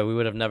yeah, we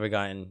would have never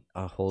gotten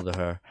a hold of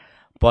her.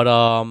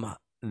 But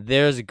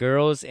there's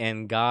girls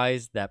and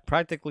guys that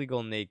practically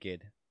go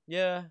naked.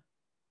 Yeah.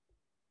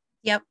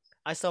 Yep.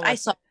 I saw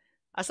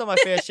my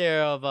fair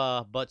share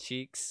of butt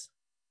cheeks.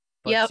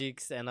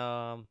 Cheeks and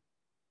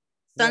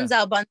Suns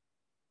out, buns.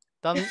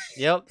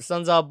 Yep,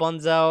 suns out,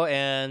 buns out,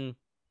 and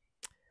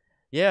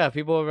yeah,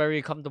 people are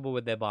very comfortable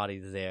with their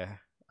bodies there.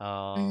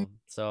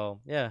 So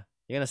yeah,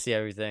 you're gonna see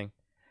everything.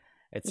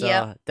 It's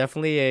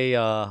definitely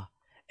a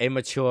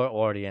mature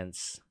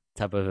audience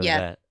type of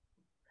event.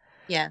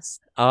 Yes.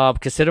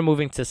 Consider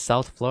moving to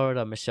South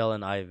Florida, Michelle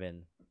and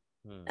Ivan.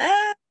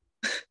 Uh,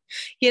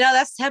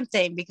 that's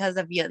tempting because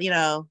of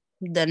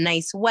the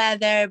nice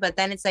weather, but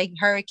then it's like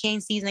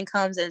hurricane season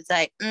comes and it's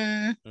like,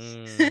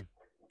 Mm.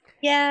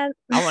 yeah,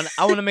 I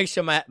want to make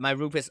sure my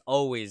roof is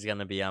always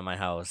gonna be on my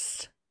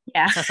house.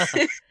 yeah.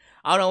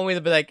 I don't want me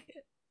to be like,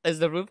 is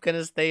the roof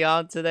gonna stay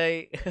on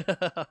today?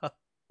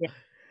 Yeah.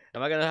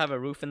 Am I gonna have a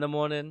roof in the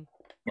morning?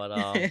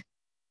 But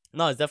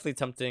no, it's definitely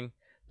tempting.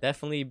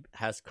 Definitely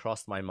has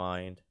crossed my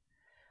mind.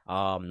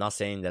 Not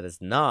saying that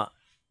it's not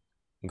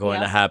going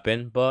to Yep.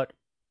 happen, but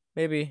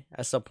maybe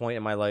at some point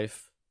in my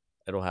life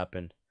it'll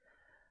happen.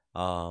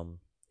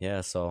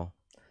 Yeah, so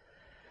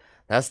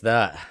that's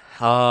that.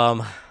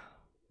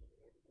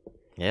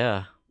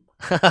 Yeah.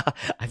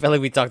 I feel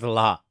like we talked a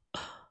lot.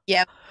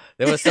 Yep.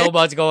 There was so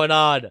much going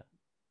on.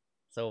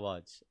 So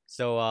much.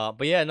 So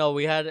but yeah, no,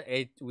 we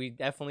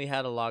definitely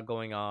had a lot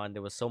going on.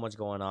 There was so much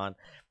going on.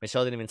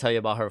 Michelle didn't even tell you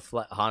about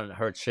on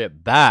her trip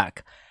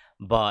back.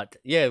 But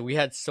yeah, we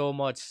had so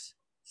much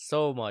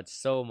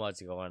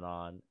going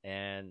on,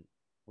 and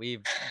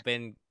we've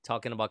been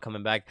talking about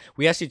coming back.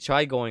 We actually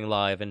tried going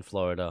live in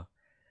Florida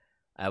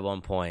at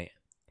one point,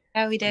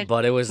 Yeah, we did.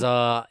 but it was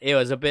a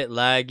bit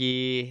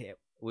laggy.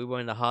 We were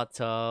in the hot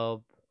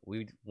tub.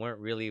 We weren't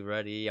really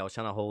ready. I was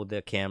trying to hold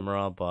the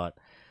camera, but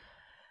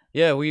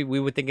yeah, we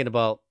were thinking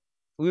about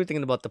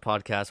the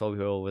podcast while we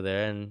were over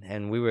there,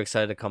 and we were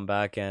excited to come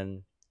back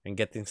and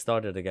get things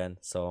started again.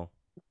 So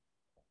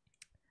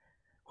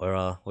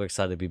we're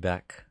excited to be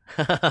back.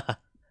 Back.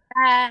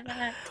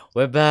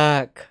 We're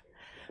back.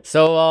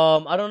 So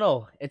I don't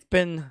know. It's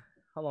been,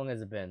 how long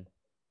has it been?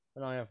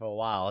 Been on here for a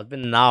while. It's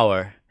been an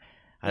hour.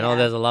 I know Yeah.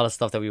 there's a lot of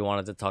stuff that we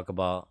wanted to talk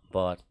about,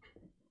 but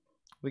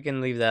we can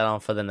leave that on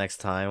for the next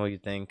time. What do you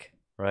think?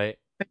 Right?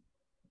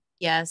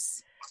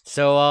 Yes.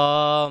 So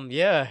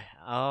yeah.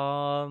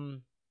 I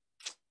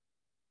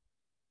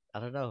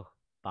don't know.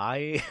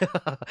 Bye.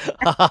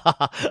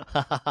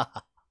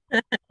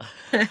 It's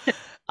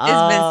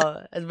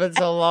been It's been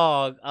so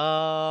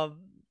long.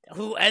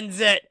 Who ends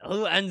it?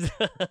 Who ends?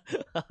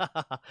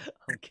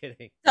 I'm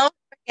kidding. Don't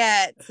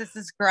forget to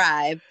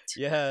subscribe.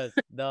 Yes.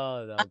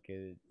 No, I'm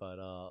kidding. But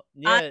On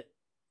yeah.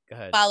 Go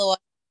ahead. follow us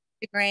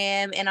on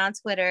Instagram and on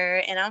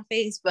Twitter and on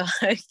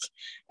Facebook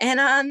and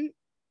on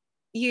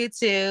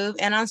YouTube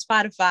and on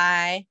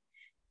Spotify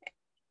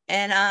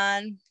and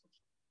on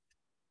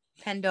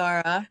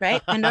Pandora,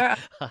 right? Pandora.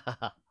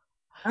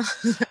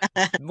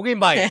 Okay,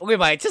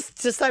 bye.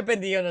 Just type in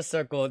the inner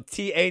circle.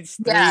 TH3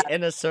 Yeah.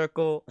 inner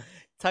circle.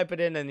 Type it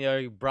in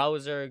your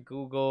browser,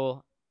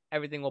 Google.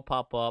 Everything will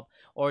pop up.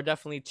 Or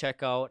definitely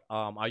check out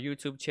our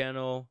YouTube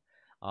channel.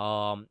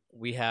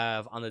 We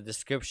have on the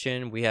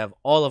description. We have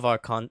all of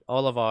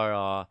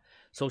our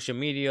social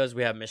medias.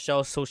 We have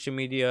Michelle's social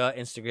media,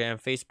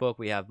 Instagram, Facebook.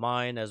 We have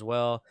mine as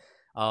well.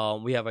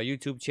 We have our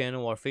YouTube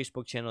channel, our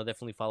Facebook channel.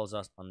 Definitely follows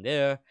us on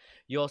there.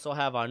 You also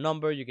have our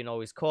number. You can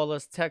always call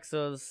us, text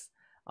us.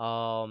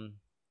 Call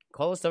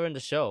us during the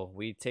show.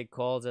 We take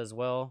calls as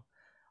well.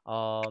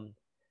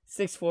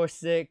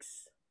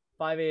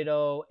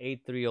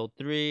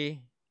 646-580-8303.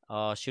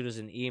 Shoot us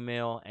an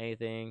email,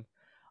 anything.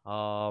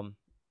 We'll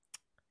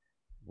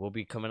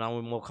be coming on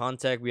with more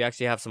contact. We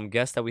actually have some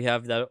guests that we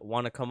have that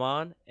want to come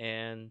on,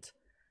 and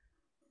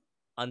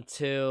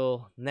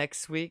until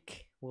next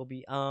week, we'll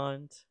be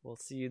on. We'll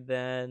see you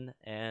then,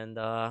 and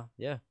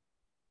yeah.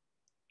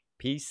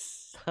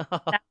 Peace.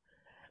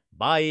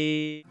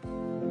 Bye.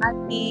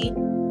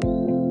 Bye.